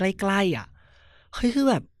พิธีใกล้ๆอ่ะเฮ้ยคือ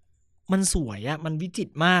แบบมันสวยอ่ะมันวิจิต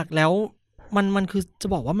รมากแล้วมันคือจะ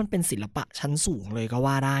บอกว่ามันเป็นศิลปะชั้นสูงเลยก็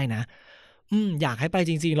ว่าได้นะอยากให้ไป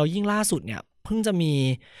จริงๆเรายิ่งล่าสุดเนี่ยเพิ่งจะมี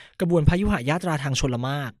กระบวนพยุหญาตราทางชลม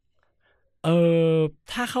าร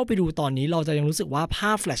ถ้าเข้าไปดูตอนนี้เราจะยังรู้สึกว่าภ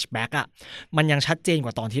าพแฟลชแบ็กอ่ะมันยังชัดเจนก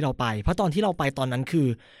ว่าตอนที่เราไปเพราะตอนที่เราไปตอนนั้นคือ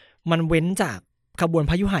มันเว้นจากขบวน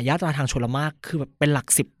พยุหญาตราทางชลมารคือแบบเป็นหลัก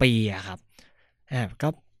10 ปีอะครับก็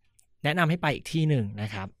แนะนำให้ไปอีกที่หนึ่งน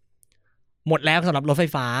ะครับหมดแล้วสำหรับรถไฟ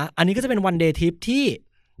ฟ้าอันนี้ก็จะเป็นวันเดย์ทริปที่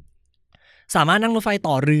สามารถนั่งรถไฟ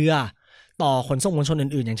ต่อเรือต่อขนส่งมวลชน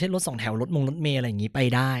อื่นๆอย่างเช่นรถ2แถวรถเมล์อะไรอย่างนี้ไป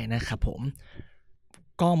ได้นะครับผม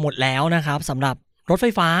ก็หมดแล้วนะครับสำหรับรถไฟ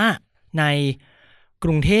ฟ้าในก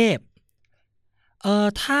รุงเทพ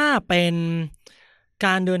ถ้าเป็นก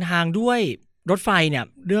ารเดินทางด้วยรถไฟเนี่ย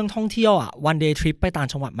เรื่องท่องเที่ยววันเดย์ทริปไปต่าง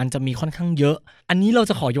จังหวัดมันจะมีค่อนข้างเยอะอันนี้เรา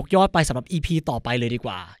จะขอยกยอดไปสำหรับ EP ต่อไปเลยดีก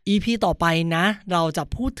ว่า EP ต่อไปนะเราจะ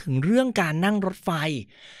พูดถึงเรื่องการนั่งรถไฟ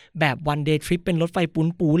แบบวันเดย์ทริปเป็นรถไฟ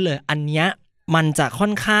ปูนๆเลยอันเนี้ยมันจะค่อ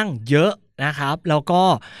นข้างเยอะนะครับแล้วก็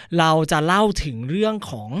เราจะเล่าถึงเรื่อง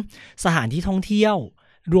ของสถานที่ท่องเที่ยว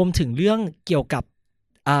รวมถึงเรื่องเกี่ยวกับ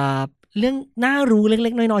เรื่องน่ารู้เล็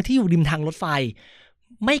กๆน้อยๆที่อยู่ริมทางรถไฟ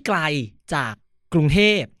ไม่ไกลจากกรุงเท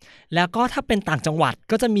พแล้วก็ถ้าเป็นต่างจังหวัด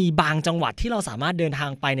ก็จะมีบางจังหวัดที่เราสามารถเดินทา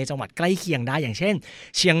งไปในจังหวัดใกล้เคียงได้อย่างเช่น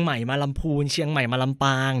เชียงใหม่มาลำพูนเชียงใหม่มาลำป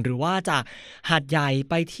างหรือว่าจากหาดใหญ่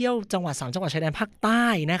ไปเที่ยวจังหวัด3จังหวัดชายแดนภาคใต้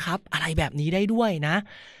นะครับอะไรแบบนี้ได้ด้วยนะ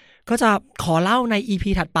ก็จะขอเล่าใน EP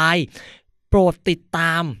ถัดไปโปรดติดต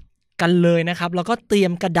ามกันเลยนะครับแล้วก็เตรีย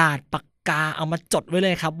มกระดาษปากกาเอามาจดไว้เล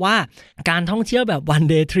ยครับว่าการท่องเที่ยวแบบ one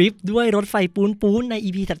day trip ด้วยรถไฟปูนๆใน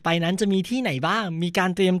EP ถัดไปนั้นจะมีที่ไหนบ้างมีการ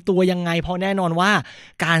เตรียมตัวยังไงเพราะแน่นอนว่า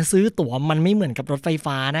การซื้อตั๋วมันไม่เหมือนกับรถไฟ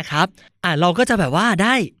ฟ้านะครับเราก็จะแบบว่าไ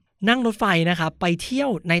ด้นั่งรถไฟนะครับไปเที่ยว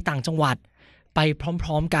ในต่างจังหวัดไปพ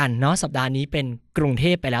ร้อมๆกันเนาะสัปดาห์นี้เป็นกรุงเท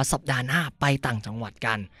พไปแล้วสัปดาห์หน้าไปต่างจังหวัด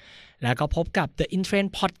กันแล้วก็พบกับ The In Trend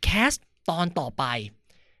Podcast ตอนต่อไป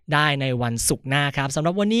ได้ในวันศุกร์หน้าครับสำห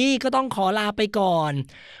รับวันนี้ก็ต้องขอลาไปก่อน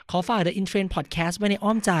ขอฝาก The In Trend Podcast ไว้ในอ้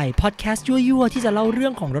อมใจ Podcast ยั่วๆที่จะเล่าเรื่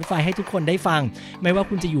องของรถไฟให้ทุกคนได้ฟังไม่ว่า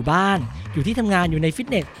คุณจะอยู่บ้านอยู่ที่ทำงานอยู่ในฟิต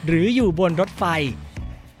เนสหรืออยู่บนรถไฟ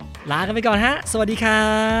ลากันไปก่อนฮะสวัสดีครั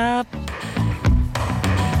บ